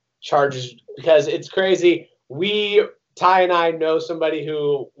like charges because it's crazy. Ty and I know somebody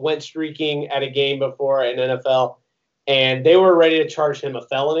who went streaking at a game before in NFL, and they were ready to charge him a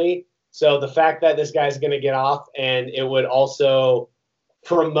felony. So the fact that this guy's going to get off and it would also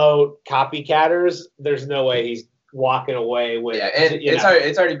promote copycatters, there's no way he's walking away with. Yeah, and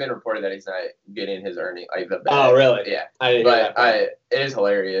it's already been reported that he's not getting his earning like the bet. Oh, really? Yeah, I didn't hear that. it is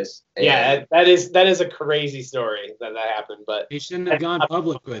hilarious. And Yeah, that is a crazy story that happened, but He shouldn't have gone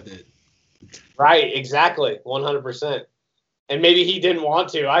public with it. right, exactly, 100%. And maybe he didn't want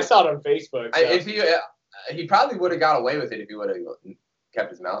to. I saw it on Facebook. So. if he probably would have got away with it if he would have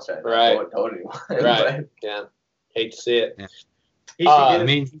kept his mouth shut. Right. Not told anyone. Right. Yeah. Hate to see it. Yeah. He should I get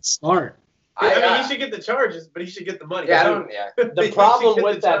mean, he's smart. he should get the charges, but he should get the money. Yeah, too. The He problem should get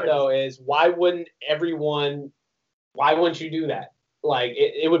with the that charges. though is why wouldn't you do that? Like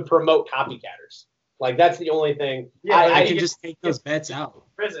it would promote copycatters. Like that's the only thing. Yeah, I I think can it's just take those bets out.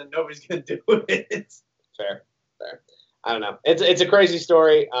 prison. Nobody's gonna do it. fair. I don't know. It's a crazy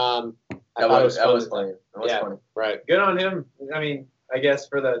story. I thought it That was fun. funny. That was Yeah. funny. Right. Good on him. I mean, I guess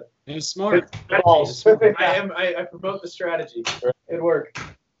for the It was smart. Balls. I promote the strategy. Good work.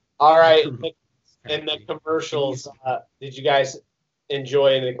 All right. In the commercials, did you guys enjoy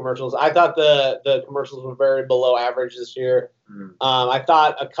any of the commercials? I thought the commercials were very below average this year. Mhm. I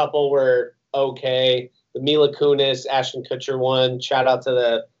thought a couple were okay. The Mila Kunis, Ashton Kutcher one. Shout out to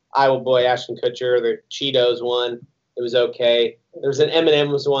the Iowa boy Ashton Kutcher. The Cheetos one. It was okay. There was an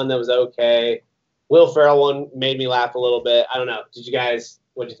M&M's one that was okay. Will Ferrell one made me laugh a little bit. I don't know. Did you guys?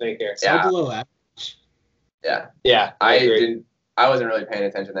 What do you think here? So Yeah. below average. Yeah. Yeah, I agree. wasn't really paying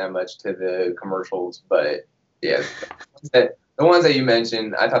attention that much to the commercials, but yeah, the ones that you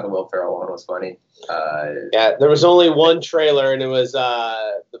mentioned, I thought the Will Ferrell one was funny. Yeah, there was only one trailer, and it was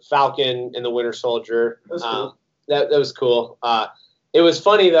the Falcon and the Winter Soldier. That was cool. That was cool. It was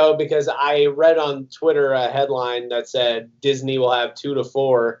funny though because I read on Twitter a headline that said Disney will have 2 to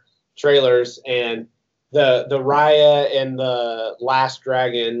 4 trailers, and the Raya and the Last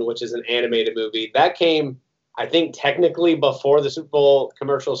Dragon, which is an animated movie, that came, I think, technically before the Super Bowl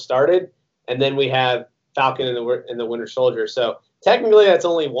commercial started, and then we have Falcon and the Winter Soldier. So technically, that's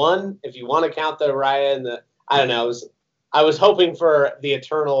only one. If you want to count the Raya and I don't know. I was hoping for the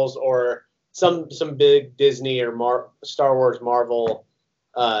Eternals or some big Disney or Star Wars Marvel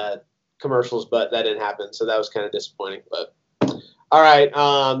commercials, but that didn't happen. So that was kind of disappointing. But all right,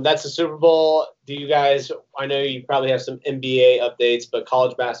 that's the Super Bowl. Do you guys? I know you probably have some NBA updates, but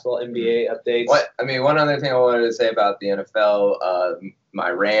college basketball NBA updates. One other thing I wanted to say about the NFL, my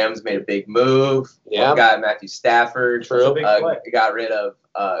Rams made a big move. Yeah. Got Matthew Stafford. True. Big play. Got rid of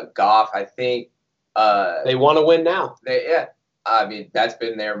Goff, I think. They want to win now. I mean, that's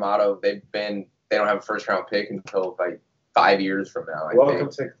been their motto. They don't have a first round pick until like 5 years from now. Welcome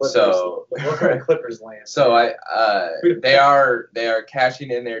to Clippers. Welcome to Clippers land. So they are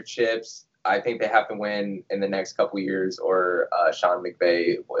cashing in their chips. I think they have to win in the next couple years, or Sean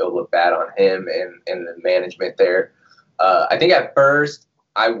McVay will look bad on him and the management there. I think at first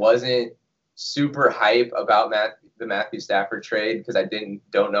I wasn't super hype about the Matthew Stafford trade because I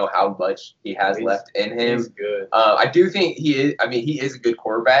don't know how much he has left in him. He's good. I do think he is. I mean, he is a good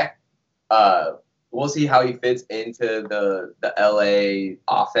quarterback. We'll see how he fits into the LA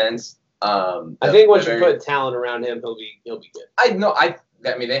offense. I think once you put talent around him, he'll be good. I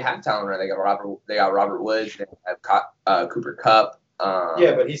mean, they have talent around. They got Robert Woods. They have Cooper Kupp.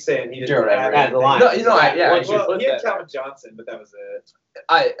 Yeah, but he's saying he didn't have At the line. No, you know, yeah. Once you Well, put he had that- Calvin Johnson, but that was it.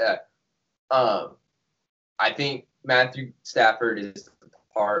 I think Matthew Stafford is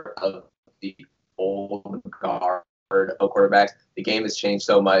part of the old guard of quarterbacks. The game has changed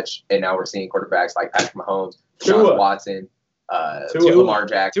so much, and now we're seeing quarterbacks like Patrick Mahomes, Tua. Deshaun Watson, Tua. Lamar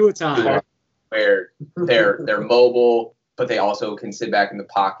Jackson, 2 a time. where they're mobile, but they also can sit back in the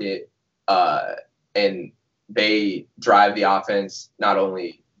pocket, and they drive the offense not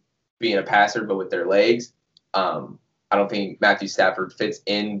only being a passer but with their legs. I don't think Matthew Stafford fits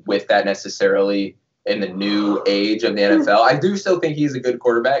in with that necessarily in the new age of the NFL. I do still think he's a good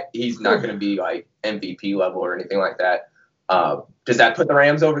quarterback. He's not going to be like MVP level or anything like that. Does that put the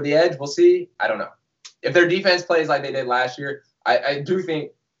Rams over the edge? We'll see. I don't know. If their defense plays like they did last year, I do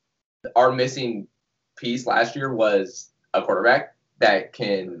think our missing piece last year was a quarterback that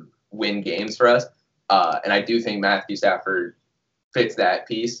can win games for us. And I do think Matthew Stafford fits that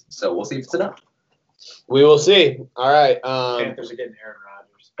piece. So we'll see if it's enough. We will see. All right. Panthers are getting Aaron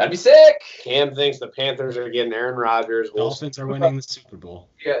That'd be sick. Cam thinks the Panthers are getting Aaron Rodgers. Dolphins are winning the Super Bowl.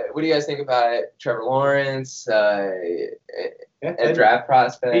 Yeah, what do you guys think about it? Trevor Lawrence, and And draft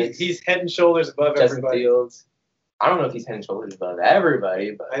prospects? he's head and shoulders above Justin everybody. Fields. I don't know if he's head and shoulders above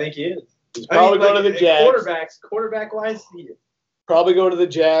everybody, but I think he is. He's probably going to the Jags. Quarterback wise, he is. Probably going to the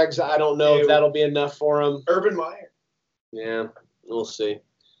Jags. I don't know if Ew. that'll be enough for him. Urban Meyer. Yeah, we'll see.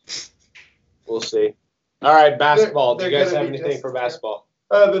 We'll see. All right, basketball. Do They're you guys gonna have be anything just- for basketball?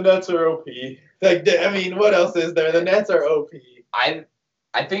 The Nets are OP. Like, I mean, what else is there? The Nets are OP. I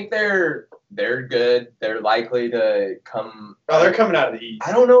think they're good. They're likely to come. Oh, they're coming out of the East.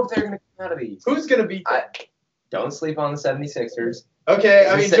 I don't know if they're going to come out of the East. Who's gonna beat them? Don't sleep on the 76ers. Okay,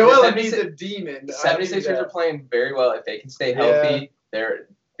 I The mean, se- Joel the Embiid's 76 a demon. The I knew 76ers that. are playing very well. If they can stay healthy,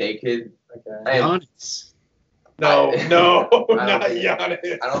 they could. Okay. And Giannis. No, I not don't think-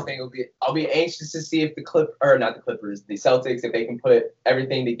 Giannis. I don't think it'll be. I'll be anxious to see if the the Celtics, if they can put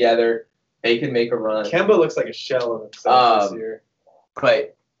everything together, they can make a run. Kemba looks like a shell of himself this year.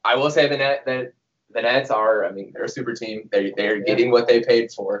 But I will say the Nets are. I mean, they're a super team. They're getting what they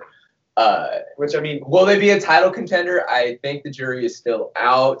paid for. Which, I mean, Will they be a title contender? I think the jury is still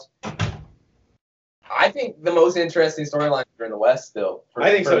out. I think the most interesting storylines are in the West still.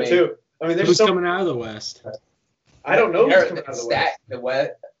 I think for so me. too. I mean, there's Who's so coming out of the West? I don't know who's They're coming out of the West. stacked. The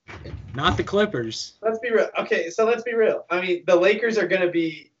West. Not the Clippers. Let's be real. Okay, so let's be real. I mean, the Lakers are going to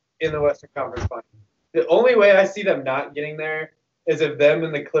be in the Western Conference Finals. The only way I see them not getting there is if them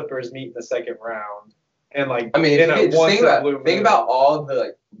and the Clippers meet in the second round. And like, I mean, in if a you just once think in a about blue moon. think about all the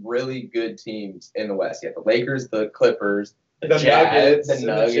like really good teams in the West. You have the Lakers, the Clippers, the the Jazz, Nuggets, the and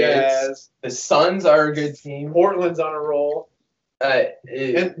Nuggets. the Jazz. The Suns are a good team. Portland's on a roll. It-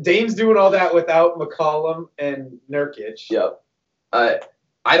 And Dame's doing all that without McCollum and Nurkic. Yep.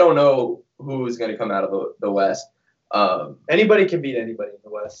 I don't know who's going to come out of the West. Anybody can beat anybody in the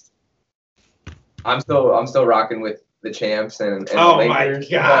West. I'm still rocking with the champs and Oh the my Lakers.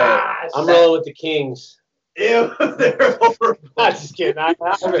 gosh. I'm rolling with the Kings. Ew, they're horrible. I'm just kidding.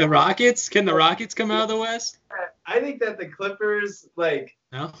 The Rockets? Can the Rockets come out of the West? I think that the Clippers, like,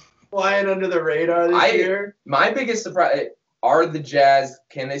 No. flying under the radar this year. My biggest surprise are the Jazz.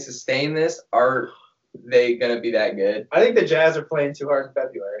 Can they sustain this? Are they going to be that good? I think the Jazz are playing too hard in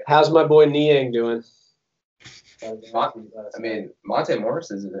February. How's my boy Niang doing? I mean, Monte Morris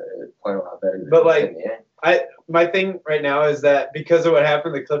is playing a lot better. But, like, than Niang. My thing right now is that because of what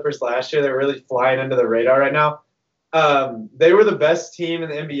happened to the Clippers last year, they're really flying under the radar right now. They were the best team in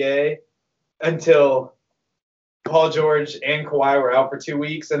the NBA until Paul George and Kawhi were out for 2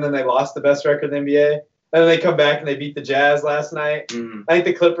 weeks, and then they lost the best record in the NBA. And then they come back and they beat the Jazz last night. Mhm. I think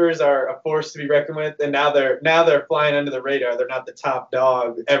the Clippers are a force to be reckoned with, and now they're flying under the radar. They're not the top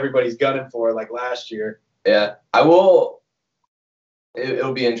dog everybody's gunning for like last year. Yeah, I will.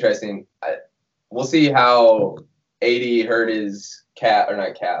 It'll be interesting. We'll see how AD hurt his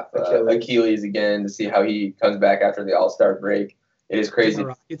Achilles again, to see how he comes back after the All-Star break. It is Can crazy. the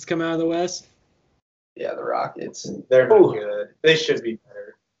Rockets come out of the West? Yeah, the Rockets. They're not Ooh. good. They should be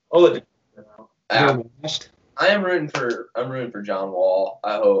better. Oladipo, you know. I, Washed? I'm rooting for John Wall.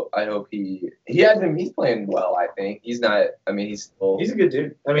 I hope he's playing well. I think he's not. I mean, he's still. He's a good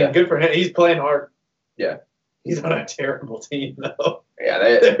dude. I mean, Yeah. good for him. He's playing hard. Yeah. He's on a terrible team though.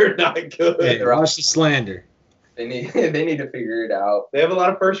 Yeah, They're not good. Hey, watch the slander. they need to figure it out. They have a lot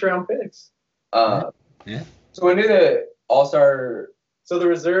of first round picks. Yeah. So when do the All-Star? So the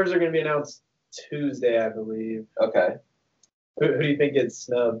reserves are going to be announced Tuesday, I believe. Okay. Who do you think gets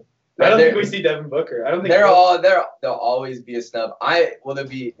snubbed? I don't think we see Devin Booker. I don't think There'll always be a snub. Will there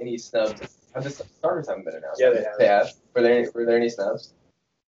be any snubs? The starters haven't been announced. Yeah, they have. They have. Were there any snubs?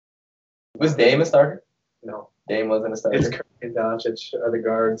 Was Dame a starter? No. Dame wasn't a starter. It's Curry and Doncic are the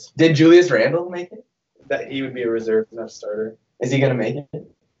guards. Did Julius Randle make it? That he would be a reserve, not a starter. Is he gonna make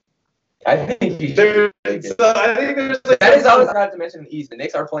it? I think he should. There, make it. so I think there's like That is always not to mention the East. The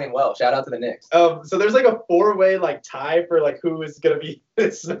Knicks are playing well. Shout out to the Knicks. so there's like a 4-way like tie for like who is gonna be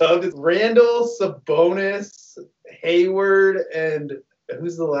snubbed. It's Randall, Sabonis, Hayward, and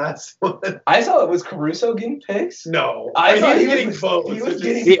who's the last one? I saw it was Caruso getting picks. No, I thought he's he getting was- votes. he was which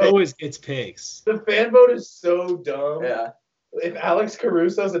getting- is He so- always gets picks. the fan vote is so dumb. Yeah. If Alex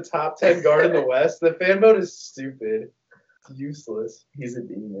Caruso's a top 10 guard in the West, the fan vote is stupid. It's useless. He's a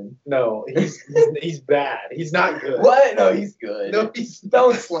demon. No, he's bad. He's not good. What? No, he's good. No, he's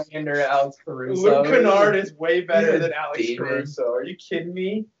Don't slander Alex Caruso. Luke Kennard is way better He's a than Alex demon. Caruso. Are you kidding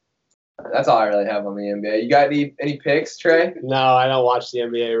me? That's all I really have on the NBA. You got any picks, Trey? No, I don't watch the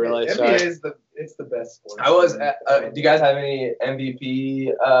NBA really. NBA Sorry. is it's the best sport. I was. Do you guys have any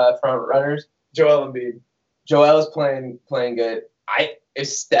MVP front runners? Joel Embiid. Joel is playing good. If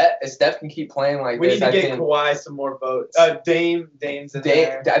Steph can keep playing like We this, need to I get think Kawhi some more votes. Dame's in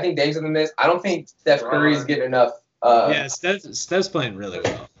there. I think Dame's in the miss. I don't think Steph Curry's getting enough. Yeah, Steph's playing really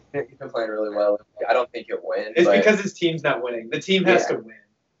well. He's been playing really well. I don't think he'll win. It's but because his team's not winning. The team has to win,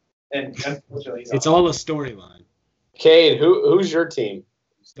 and unfortunately, It's all a storyline. Cade, who's your team?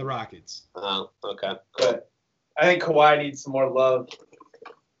 The Rockets. Oh, okay. But I think Kawhi needs some more love.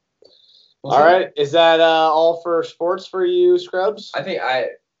 All right. Is that all for sports for you, Scrubs? I think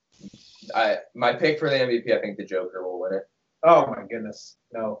my pick for the MVP. I think the Joker will win it. Oh my goodness,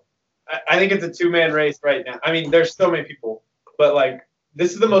 no! I think it's a two-man race right now. I mean, there's so many people, but like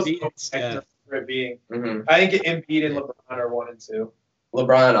this is the most Steph. for it being. Mm-hmm. I think Embiid and LeBron are 1 and 2.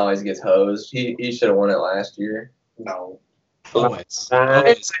 LeBron always gets hosed. He should have won it last year. No. Always.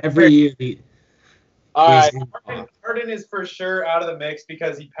 Every year. All right. Harden is for sure out of the mix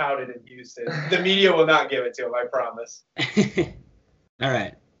because he pouted in Houston. The media will not give it to him, I promise. All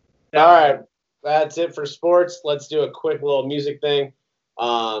right. All right. That's it for sports. Let's do a quick little music thing.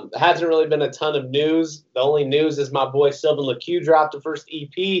 There hasn't really been a ton of news. The only news is my boy Sylvan LeCue dropped the first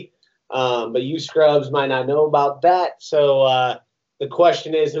EP, but you Scrubs might not know about that. So the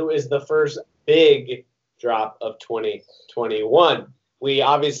question is, who is the first big drop of 2021? We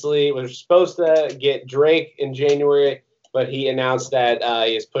obviously were supposed to get Drake in January, but he announced that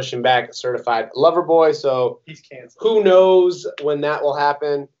he is pushing back Certified Lover Boy. So he's canceled. Who knows when that will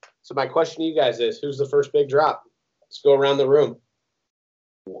happen? So my question to you guys is, who's the first big drop? Let's go around the room.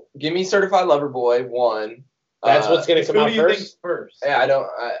 Give me Certified Lover Boy 1. That's what's going to come Who out do you first? think's first? Yeah, I don't.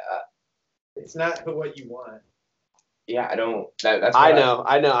 It's not what you want. Yeah, I don't. That's. I know.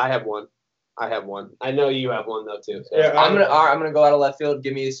 I have one. I know you have one though too. So. Yeah, I'm gonna go out of left field.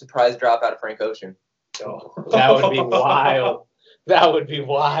 Give me a surprise drop out of Frank Ocean. That would be wild. That would be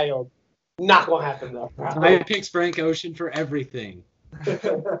wild. Not gonna happen though. I picked Frank Ocean for everything.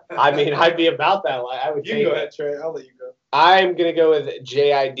 I mean, I'd be about that. I would. You can go ahead, Trey. I'll let you go. I'm gonna go with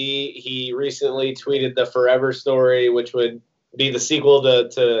JID. He recently tweeted the Forever Story, which would be the sequel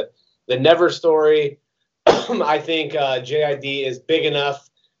to the Never Story. I think JID is big enough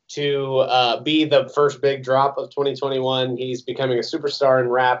to be the first big drop of 2021. He's becoming a superstar in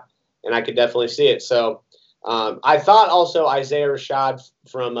rap, and I could definitely see it. So I thought also Isaiah Rashad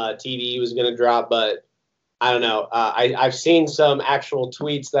from TDE was going to drop, but I don't know. I've seen some actual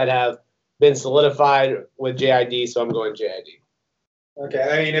tweets that have been solidified with JID, so I'm going JID. Okay,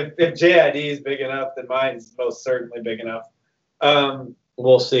 I mean, if JID is big enough, then mine's most certainly big enough.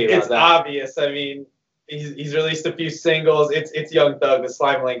 We'll see about it's that. obvious. I mean, he's released a few singles. It's Young Thug, the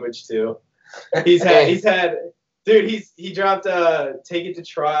slime language too. He dropped Take It to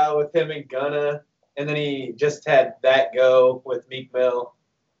Trial with him and Gunna, and then he just had That Go with Meek Mill.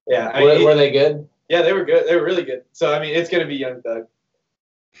 Yeah, Were they good? Yeah, they were good. They were really good. So I mean, it's gonna be Young Thug.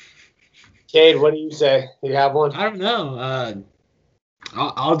 Cade, what do you say? You have one? I don't know.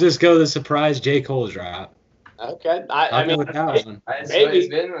 I'll just go the surprise J. Cole drop. Okay. I'll go with that one. Maybe. It's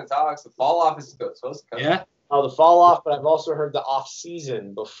been in the talks. The fall off is supposed to come. Yeah. Oh, the fall off, but I've also heard the off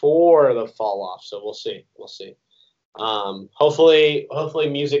season before the fall off. So we'll see. Hopefully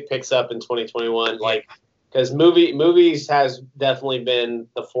music picks up in 2021. Because movies has definitely been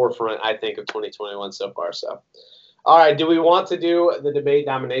the forefront, I think, of 2021 so far. So, all right. Do we want to do the debate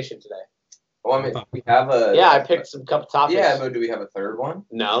nomination today? Well, I mean, we have a. Yeah, I picked some couple topics. Yeah, but do we have a third one?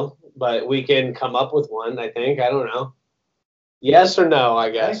 No, but we can come up with one. I think. I don't know. Yes or no?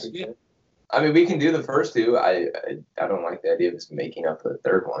 I guess. I mean, we can do the first two. I don't like the idea of just making up the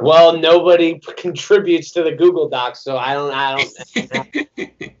third one. Well, nobody contributes to the Google Docs, so I don't.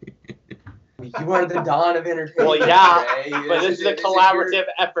 You are the dawn of entertainment. Well, yeah, Ray. but this is a collaborative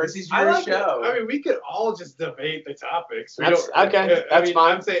effort. This is your show. I mean, we could all just debate the topics. That's okay. That's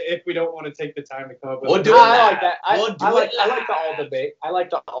fine. I'm saying if we don't want to take the time to come up with, We'll do I like that. I like live. the all debate. I like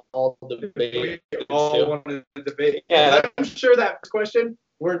the all debate. we all want to debate. Yeah. I'm sure that first question,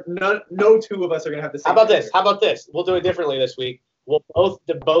 no two of us are gonna have the same. How about this? We'll do it differently this week. We'll both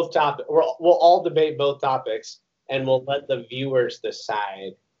topics. We'll all debate both topics, and we'll let the viewers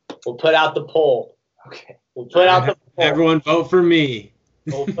decide. We'll put out the poll. Okay. We'll put out the poll. Everyone vote for me.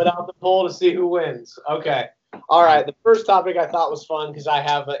 We'll put out the poll to see who wins. Okay. All right. The first topic I thought was fun because I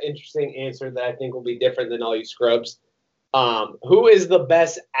have an interesting answer that I think will be different than all you scrubs. Who is the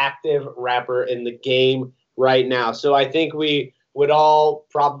best active rapper in the game right now? So I think we would all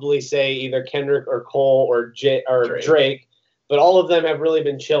probably say either Kendrick or Cole or Drake, but all of them have really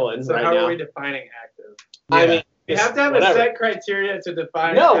been chilling So right how now. are we defining active? I mean, You have to have whatever. a set criteria to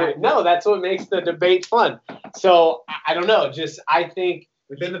define. No, active. that's what makes the debate fun. So I don't know. Just I think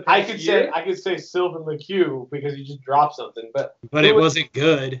Within the I past could year? say Sylvan McHugh because he just dropped something, but it wasn't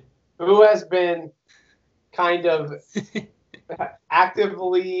good. who has been kind of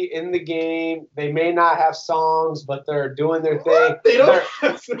actively in the game? They may not have songs, but they're doing their thing. They don't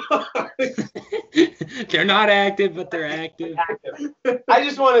They're have songs. They're not active, but they're active. active. I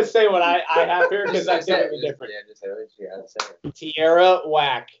just want to say what I have here because that's going to be different. Yeah, just say what you gotta say. Tierra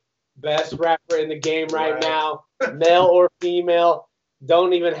Whack, best rapper in the game right Right. now, male or female.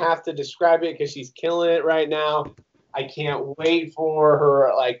 Don't even have to describe it because she's killing it right now. I can't wait for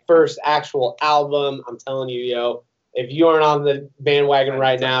her first actual album. I'm telling you, yo, if you aren't on the bandwagon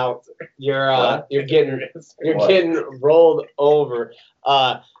right now, you're getting rolled over.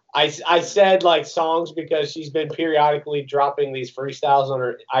 I said songs because she's been periodically dropping these freestyles on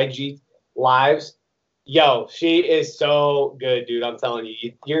her IG lives. Yo, she is so good, dude. I'm telling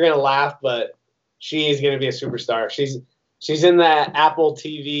you, you're gonna laugh, but she is gonna be a superstar. She's in that Apple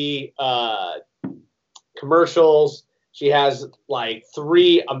TV commercials. She has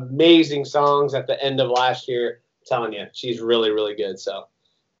 3 amazing songs at the end of last year. I'm telling you, she's really, really good. So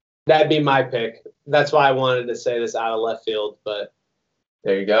that'd be my pick. That's why I wanted to say this out of left field, but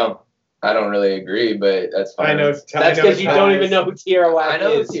There you go. I don't really agree, but that's fine. I know. that's because you don't even know who Tierra Whack I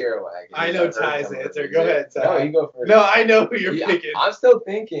know is. Tierra Whack. I know Ty's answer. Go ahead, Ty. No, you go first. No, I know who you're Yeah, picking. I'm still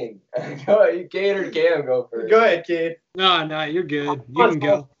thinking. Go ahead, Kate or Cam, go first. Go ahead, kid. No, you're good. You can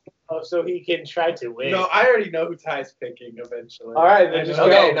go. So he can try to win. No, I already know who Ty's picking eventually. All right, then I just know.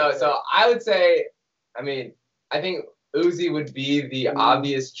 Okay, go. no, so I would say, I think Uzi would be the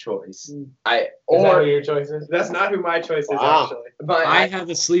obvious choice. Is that who your choice is? That's not who my choice is, Wow. actually. But I have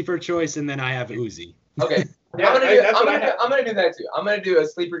a sleeper choice, and then I have Uzi. okay. Yeah, that's what I have. I'm gonna do that too. I'm gonna do a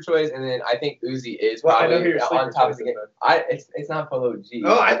sleeper choice, and then I think Uzi is Well, I know probably who your sleeper on top of choice the is, game. It's not Polo G.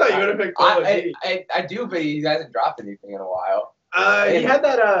 Oh, I thought you would have picked Polo G. I do, but he hasn't dropped anything in a while. He had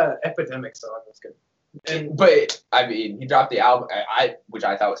that Epidemic song. That's good. And But he dropped the album, which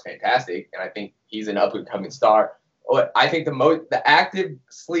I thought was fantastic, and I think he's an up and coming star. I think the active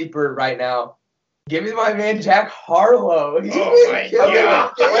sleeper right now. Give me my man Jack Harlow. He's been killing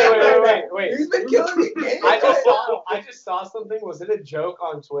it. Wait. He's been killing it. I just saw something. Was it a joke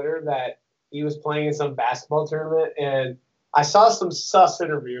on Twitter that he was playing in some basketball tournament? And I saw some sus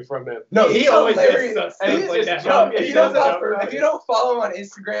interview from him. No, he he's always hilarious. does stuff And he's like just that. joking. If He you don't does it follow, for if you don't follow him on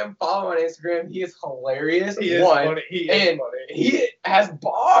Instagram, follow him on Instagram. He is hilarious. He is One, funny. He is and funny. he has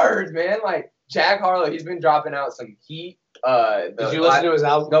bars, man. Like Jack Harlow, he's been dropping out some heat. Did you listen to his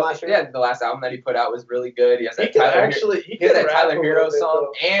album last year? Yeah, the last album that he put out was really good. He has He that can Tyler, actually. He he has can that rap Tyler a Hero little bit,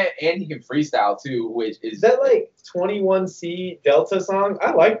 song, though. and he can freestyle too, which is Is that 21C Delta song?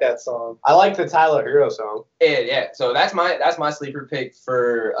 I like that song. I like the Tyler Hero song. yeah. So that's my sleeper pick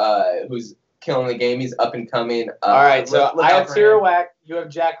for who's killing the game. He's up and coming. All right, so look I out have for Tierra him. Whack. You have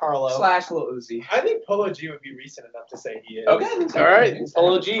Jack Harlow. / Lil Uzi. I think Polo G would be recent enough to say he is. Okay. All right,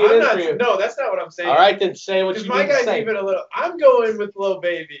 Polo G it I'm is not, for you. no, that's not what I'm saying. All right, then say what Because you my need to guy's say. even a little. I'm going with Lil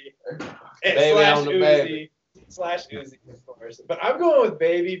Baby. Baby slash on the Uzi. baby. Slash Uzi, of course. But I'm going with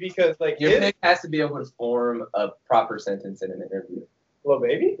Baby because, like, Your his pick has to be able to form a proper sentence in an interview. Lil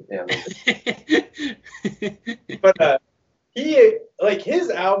Baby. Yeah. But he, like, his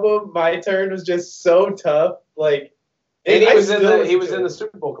album, My Turn, was just so tough. Like, And I he was still in the listen to it.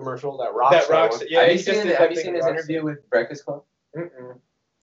 Super Bowl commercial that rock. That Rockstar. Yeah, have he you just seen, did have that you thing seen with his Rockstar. interview with Breakfast Club? Mm-mm.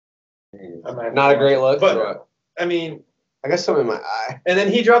 Not a great look. But I mean, I got some in my eye. and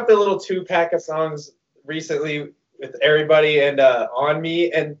then he dropped a little 2-pack of songs recently with Everybody and On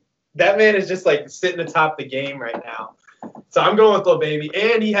Me, and that man is just like sitting atop the game right now. So I'm going with Lil Baby,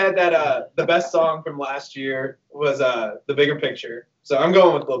 and he had that the best song from last year was The Bigger Picture. So I'm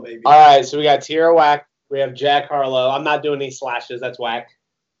going with Lil Baby. All right, so we got Tierra Whack. We have Jack Harlow. I'm not doing any slashes. That's whack.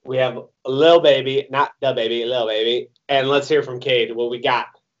 We have Lil Baby, not the baby, Lil Baby. And let's hear from Cade. What we got?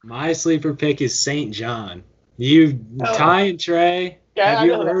 My sleeper pick is St. John. Ty and Trey, Yeah, have I you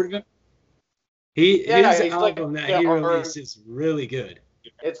know ever that. heard of him? Yeah, His he's like album that a- he yeah, released is really good.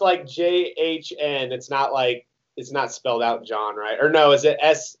 It's like JHN. It's not spelled out John, right? Or no, is it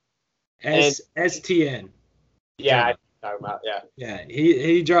S? STN. Yeah, I'm talking about, yeah. Yeah,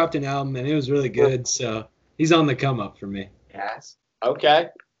 he dropped an album and it was really good. So he's on the come up for me. Yes. Okay.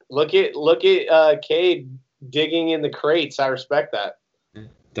 Look at Cade digging in the crates. I respect that.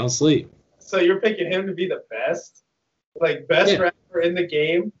 Don't sleep. So you're picking him to be the best? Like, best Yeah. rapper in the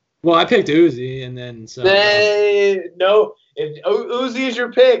game? Well, I picked Uzi and then so. No, if Uzi is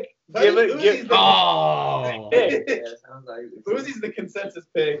your pick, give it. Uzi's the- Oh. Hey. Yeah, sounds like Uzi's the consensus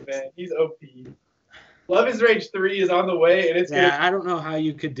pick, man. He's OP. Love is Rage 3 is on the way, and it's Yeah, I don't know how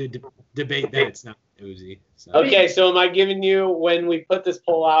you could debate that. It's not Uzi. So. Okay, so am I giving you, when we put this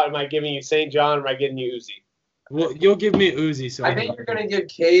poll out, am I giving you St. John or am I giving you Uzi? Well, you'll give me Uzi. So I think you're gonna give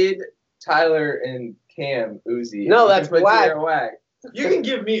Cade, Tyler, and Cam Uzi. No, You that's can put whack. Tierra Whack. You can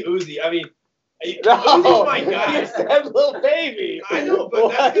give me Uzi. I mean, No, Uzi's my you guy. said Lil Baby. I know, but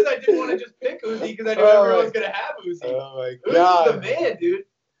that's because I didn't want to just pick Uzi because I knew everyone was gonna have Uzi. Oh my Uzi's god. the man, dude.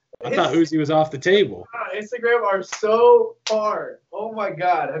 I thought Uzi was off the table. Instagram are so hard. Oh my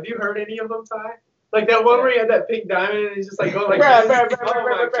god, have you heard any of them, Ty? Like that one where he had that pink diamond and he's just like going like Bruh, this. Oh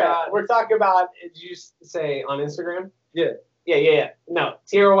my god. We're talking about, did you say on Instagram? Yeah. Yeah. No,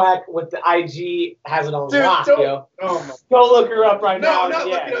 Tierwhack with the IG has it on Dude, lock, don't- yo. Oh my. Go look her up right now. No, I'm not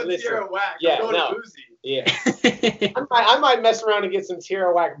Yeah, looking at listen. Tierra Whack. Yeah, I'm going no. to Uzi. Yeah. I might mess around and get some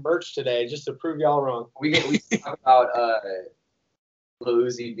Tierwhack merch today just to prove y'all wrong. We talk about Lil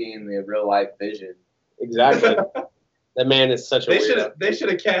Uzi being the real life Vision. Exactly. That man is such a weirdo. They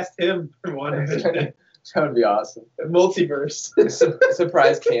should have cast him for WandaVision. That would be awesome. Multiverse.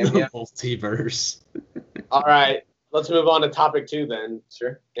 Surprise cameo. Multiverse. All right, let's move on to topic 2 then.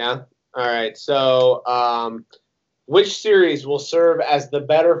 Sure. Yeah. All right. So, which series will serve as the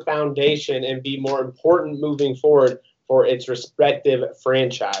better foundation and be more important moving forward for its respective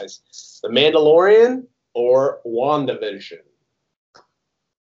franchise? The Mandalorian or WandaVision?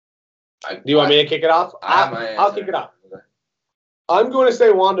 Do you want me to kick it off? I'll kick it off. I'm going to say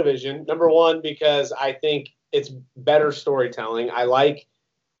WandaVision, number one, because I think it's better storytelling. I like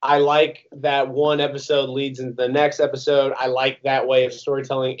that one episode leads into the next episode. I like that way of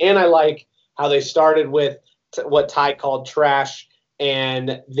storytelling. And I like how they started with what Ty called trash,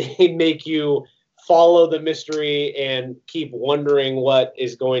 and they make you follow the mystery and keep wondering what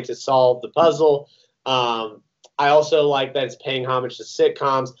is going to solve the puzzle. I also like that it's paying homage to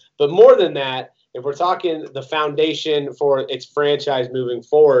sitcoms. But more than that, if we're talking the foundation for its franchise moving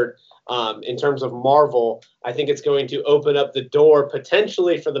forward, in terms of Marvel, I think it's going to open up the door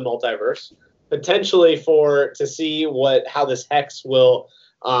potentially for the multiverse, potentially to see how this Hex will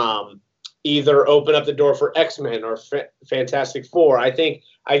either open up the door for X-Men or Fantastic Four. I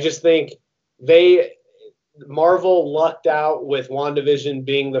just think Marvel lucked out with WandaVision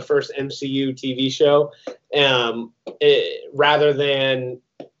being the first MCU TV show, rather than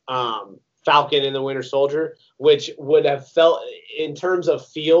Falcon and the Winter Soldier, which would have felt, in terms of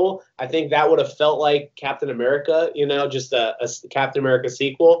feel, I think that would have felt like Captain America, just a Captain America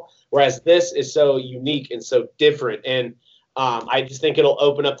sequel, whereas this is so unique and so different. And I just think it'll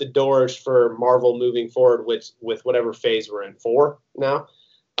open up the doors for Marvel moving forward with whatever phase we're in, 4 now.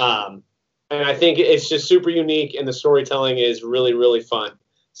 And I think it's just super unique, and the storytelling is really, really fun.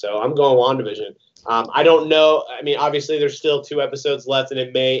 So I'm going WandaVision. I don't know. I mean, obviously, there's still 2 episodes left, and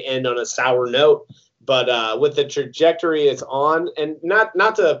it may end on a sour note. But with the trajectory it's on, and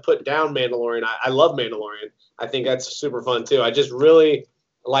not to put down Mandalorian, I love Mandalorian. I think that's super fun, too. I just really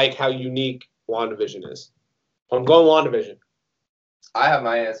like how unique WandaVision is. I'm going WandaVision. I have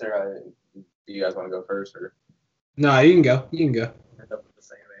my answer. Do you guys want to go first? Or? No, you can go. You can go.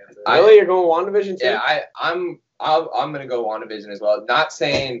 Really? You're going WandaVision, too? Yeah, I'm going to go WandaVision as well. That's not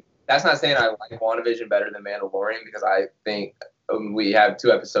saying I like WandaVision better than Mandalorian, because I think we have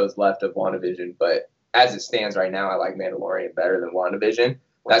 2 episodes left of WandaVision, but as it stands right now, I like Mandalorian better than WandaVision.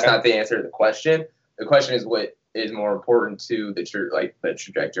 That's not the answer to the question. The question is what is more important to the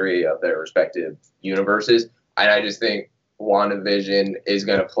trajectory of their respective universes. And I just think WandaVision is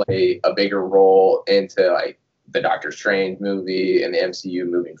going to play a bigger role into the Doctor Strange movie and the MCU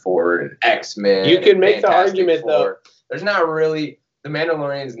moving forward, and X-Men. You can make the argument, though. There's not really, the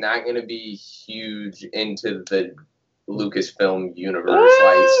Mandalorian is not going to be huge into the Lucasfilm universe.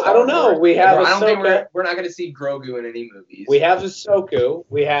 I don't know. We have I don't think Ahsoka. we're not going to see Grogu in any movies. We have Ahsoka.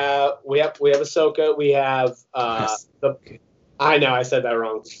 We have Ahsoka. We have I know I said that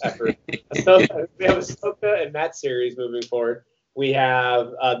wrong at first. We have Ahsoka in that series moving forward. We have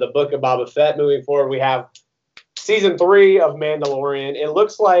the Book of Boba Fett moving forward. We have season 3 of Mandalorian. It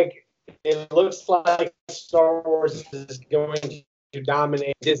looks like Star Wars is going to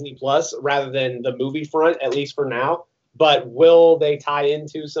dominate Disney Plus rather than the movie front, at least for now. But will they tie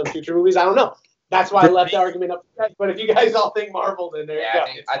into some future movies? I don't know. That's why I left the argument up to you guys. But if you guys all think Marvel, then there you go.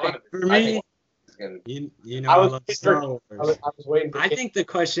 I think For me, I love Star Wars. I was waiting. I think the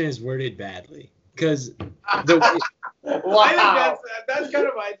question is worded badly, because I think that's kind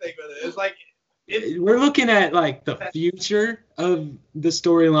of my thing with it. It's like we're looking at the future of the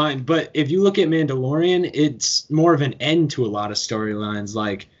storyline, but if you look at Mandalorian, it's more of an end to a lot of storylines.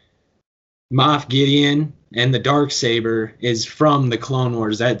 Like Moff Gideon and the Darksaber is from the Clone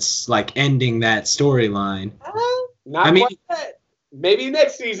Wars. That's ending that storyline. Maybe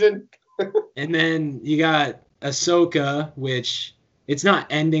next season. And then you got Ahsoka, which it's not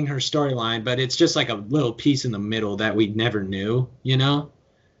ending her storyline, but it's just like a little piece in the middle that we never knew, you know?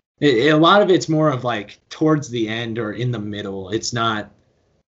 A lot of it's more of like towards the end or in the middle. It's not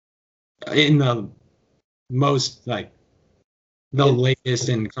in the most like the latest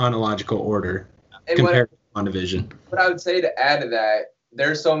in chronological order And compared to WandaVision. what I would say to add to that,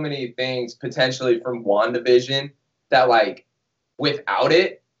 there's so many things potentially from WandaVision that like without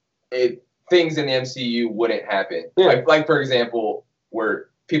it, things in the MCU wouldn't happen. Yeah. Like for example, where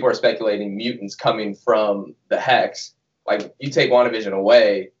people are speculating mutants coming from the Hex. Like you take WandaVision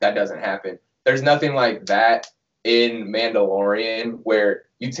away, that doesn't happen. There's nothing like that in Mandalorian where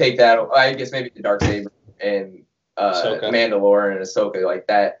you take that. I guess maybe the Darksaber and Ahsoka. Mandalorian and Ahsoka like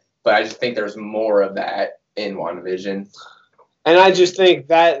that. But I just think there's more of that in WandaVision. And I just think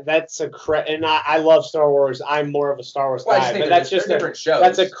that's a credit. And I love Star Wars. I'm more of a Star Wars Well, I guy, just think but that's they're just different shows.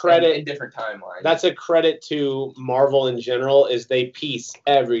 that's a credit in different timelines. That's a credit to Marvel in general. Is they piece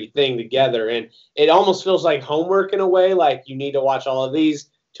everything together, and it almost feels like homework in a way. Like you need to watch all of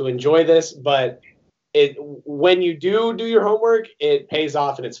these to enjoy this, but when you do your homework, it pays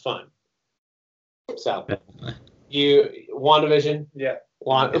off and it's fun. So, WandaVision, Yeah.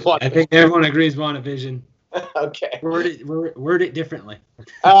 I think everyone agrees WandaVision. Okay. Word it differently.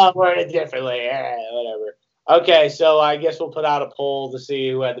 Word it differently. Whatever. Okay, so I guess we'll put out a poll to see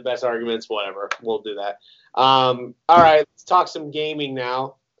who had the best arguments. Whatever. We'll do that. All right, let's talk some gaming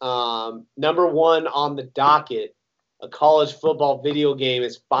now. Number one on the docket, a college football video game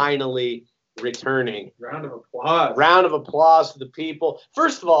is finally returning. Round of applause. Round of applause to the people.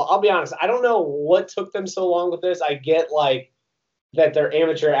 First of all, I'll be honest. I don't know what took them so long with this. I get like that they're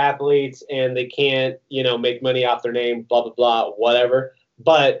amateur athletes and they can't, make money off their name, blah, blah, blah, whatever.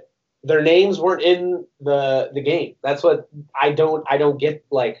 But their names weren't in the game. That's what I don't get.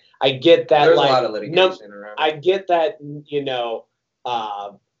 Like, I get that. There's like, a lot of litigation around. I get that,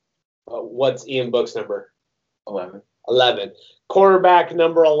 what's Ian Book's number? 11. Quarterback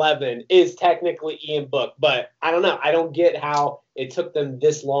number 11 is technically Ian Book, but I don't know. I don't get how it took them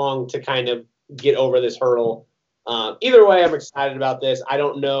this long to kind of get over this hurdle. Either way, I'm excited about this. I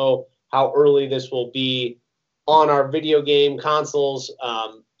don't know how early this will be on our video game consoles.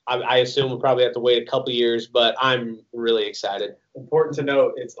 I assume we'll probably have to wait a couple years, but I'm really excited. Important to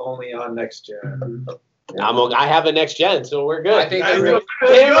note, it's only on next gen. I have a next gen, so we're good. I think Guys, they're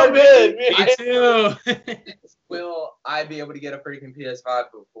we're good. Me too. Will I be able to get a freaking PS5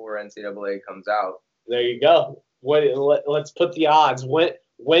 before NCAA comes out? There you go. Let's put the odds.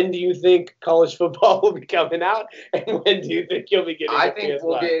 When do you think college football will be coming out, and when do you think you'll be getting? I the think PS5?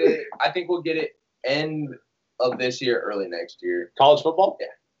 we'll get it. I think we'll get it end of this year, early next year. College football. Yeah.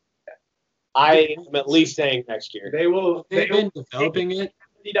 I am at least saying next year. They will. They've been developing it.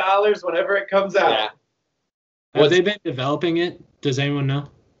 $50 whenever it comes out. Yeah. Have they been developing it? Does anyone know?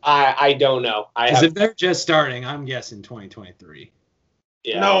 I don't know. Because if they're just starting, I'm guessing 2023.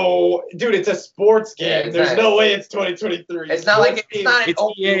 Yeah. No, dude, it's a sports game. Yeah, it's There's not- no way it's 2023. It's not like it's not an It's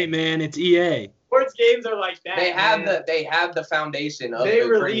open. EA, man. It's EA. Sports games are like that. They have man. they have the foundation of They the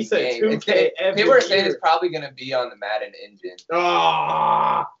release freaking a game. 2K every People are saying year. it's probably going to be on the Madden engine.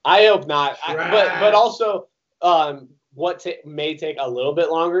 Ah, I hope not. But Trash. also, what may take a little bit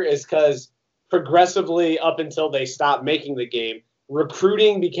longer is because progressively, up until they stopped making the game,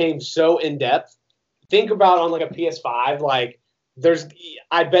 recruiting became so in depth. Think about on like a PS5, like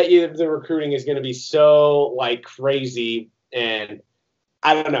I bet you the recruiting is going to be so like crazy, and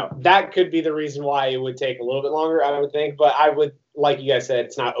I don't know. That could be the reason why it would take a little bit longer, I would think. But I would, like you guys said,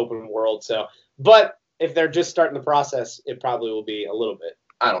 it's not open world. So, but if they're just starting the process, it probably will be a little bit.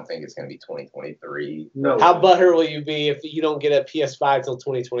 I don't think it's going to be 2023. no. How butthurt will you be if you don't get a PS5 till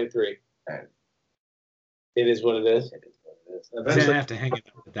 2023? Right. It is what it is. It is what it is. He's Eventually- gonna have to hang it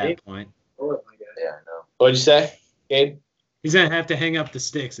up at that point. Oh my God. Yeah, I know. What'd you say, Gabe? He's gonna have to hang up the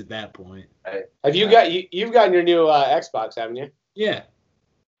sticks at that point. Have you got you've gotten your new Xbox, haven't you? Yeah.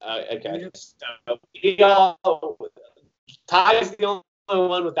 Okay. Yep. So, Ty's the only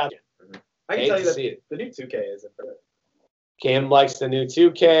one without you. I can Hate tell to you see that it. the new 2K is impressive. Cam likes the new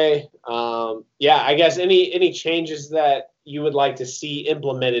 2K. Yeah, I guess any changes that you would like to see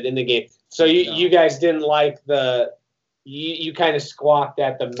implemented in the game. So you guys didn't like you kind of squawked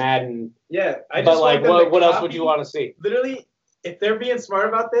at the Madden, Yeah, I but just like want them to what else would copy- you want to see? Literally, if they're being smart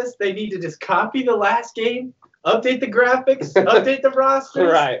about this, they need to just copy the last game, update the graphics, update the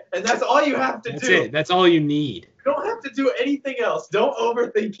rosters, Right. and that's all you have to That's do. it. That's all you need. You don't have to do anything else. Don't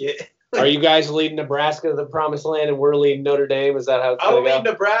overthink it. Are you guys leading Nebraska to the promised land and we're leading Notre Dame? Is that how it's I'll going to lead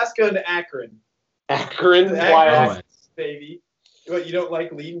go? Nebraska and Akron. Akron? Akron. Why? Akron. Baby. What, you don't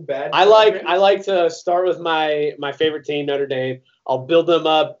like leading bad? I like to start with my favorite team, Notre Dame. I'll build them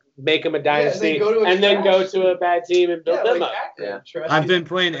up, make them a dynasty, and then go to a bad team and build them up. I've been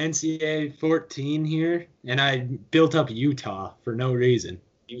playing NCAA 14 here, and I built up Utah for no reason.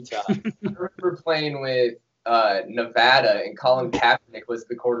 Utah. I remember playing with Nevada, and Colin Kaepernick was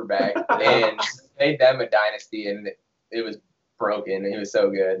the quarterback, and made them a dynasty, and it was broken. He was so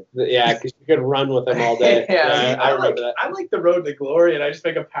good. Yeah, because you could run with him all day. Yeah, I remember that. I like the road to glory, and I just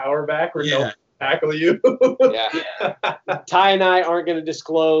make a power back where no one can tackle you. Yeah. Ty and I aren't going to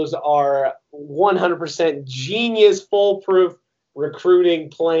disclose our 100% genius, foolproof recruiting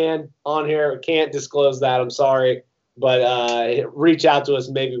plan on here. Can't disclose that. I'm sorry. But reach out to us.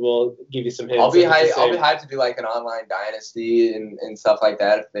 Maybe we'll give you some hints. I'll be hyped to do like an online dynasty and stuff like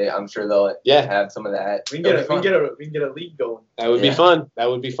that. I'm sure they'll have some of that. We can get a league going. That would be fun. That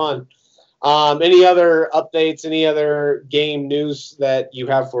would be fun. Any other updates? Any other game news that you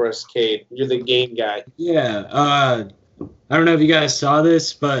have for us, Cade? You're the game guy. Yeah. I don't know if you guys saw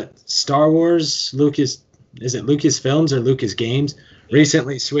this, but Star Wars, Lucasfilms or Lucas Games,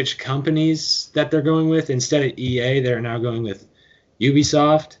 recently switched companies that they're going with. Instead of EA, they're now going with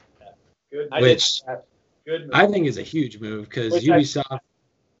Ubisoft, which I think is a huge move because Ubisoft.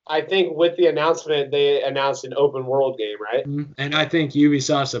 I think with the announcement, they announced an open world game, right? And I think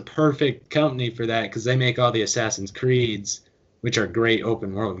Ubisoft's a perfect company for that because they make all the Assassin's Creeds, which are great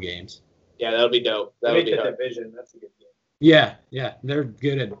open world games. Yeah, that'll be dope. That'll be dope. Division. That's a good game. Yeah, they're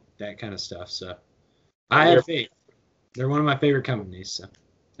good at that kind of stuff. So I have faith. They're one of my favorite companies, so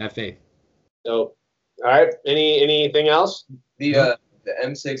I have faith. Dope. All right. Anything else? The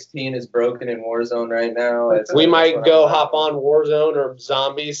M16 is broken in Warzone right now. We might go hop on Warzone or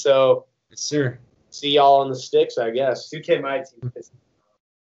Zombie. So yes, sir. See y'all on the sticks, I guess. 2K my team.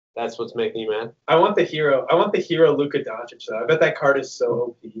 That's what's making you mad. I want the hero Luka Doncic. Though. I bet that card is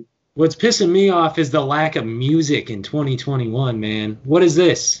so OP. What's pissing me off is the lack of music in 2021, man. What is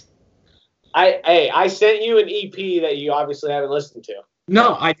this? I sent you an EP that you obviously haven't listened to.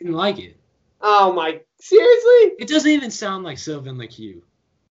 No, I didn't like it. Oh my! Seriously? It doesn't even sound like Sylvan LeCue,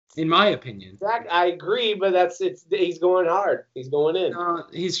 in my opinion. Zach, I agree, but he's going hard. He's going in.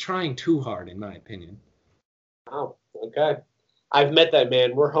 He's trying too hard, in my opinion. Oh, okay. I've met that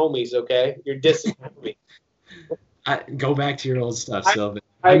man. We're homies, okay? You're dissing me. Go back to your old stuff, Sylvan.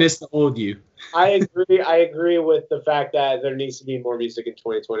 I miss the old you. I agree with the fact that there needs to be more music in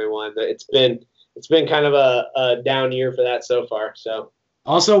 2021. It's been kind of a down year for that so far. So.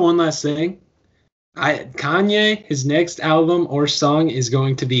 Also, one last thing. Kanye, his next album or song is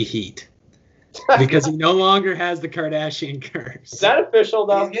going to be Heat. Because he no longer has the Kardashian curse. Is that official,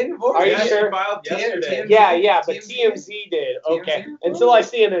 though? He's getting divorced. Are you sure? Yeah, but TMZ did. Okay. Until I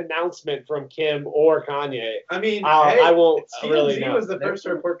see an announcement from Kim or Kanye. I mean, I won't TMZ really know. was the first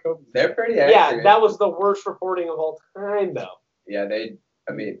to report COVID. They're pretty accurate. Yeah, that was the worst reporting of all time, though. Yeah,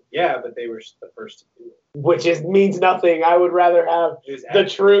 but they were the first to do it. Which means nothing. I would rather have the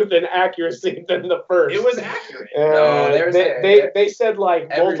truth and accuracy than the first. It was accurate. They said like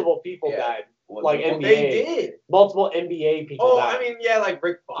multiple people died. Like NBA. They did. Multiple NBA people died. I mean, like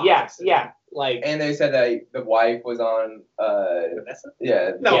Rick Fox. Yeah. Like, and they said that the wife was on. Vanessa?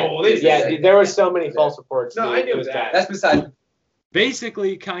 Yeah. No. There were so many false reports. No, I knew that. That's besides.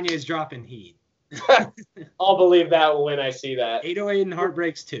 Basically, Kanye's dropping Heat. I'll believe that when I see that. 808 and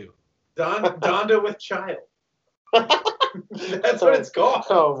Heartbreaks 2. Donda with Child. That's what it's called.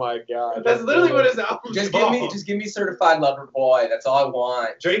 Oh my god. That's literally what his album's called. Just give me Certified Lover Boy. That's all I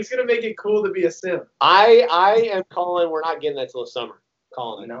want. Drake's gonna make it cool to be a simp. I am calling. We're not getting that till the summer.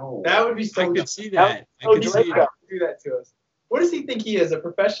 Calling it. No. That would be so. I could see that. Drake do that to us. What does he think he is? A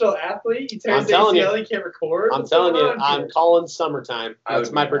professional athlete? He tears ACL, he can't record? I'm telling you, I'm calling summertime.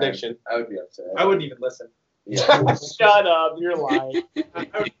 That's my prediction. I would be upset. I wouldn't even listen. Yeah. Shut up. You're lying. I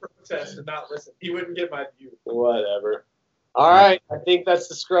would protest and not listen. He wouldn't get my view. Whatever. All right. I think that's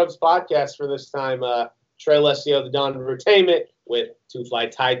the Scrubs podcast for this time. Trey Lesio, the Dawn of Entertainment, with Two Fly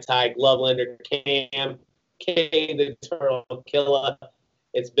Tie, Glovelender, Cam, K, the Turtle Killer.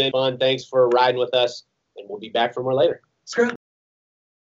 It's been fun. Thanks for riding with us, and we'll be back for more later. Scrub.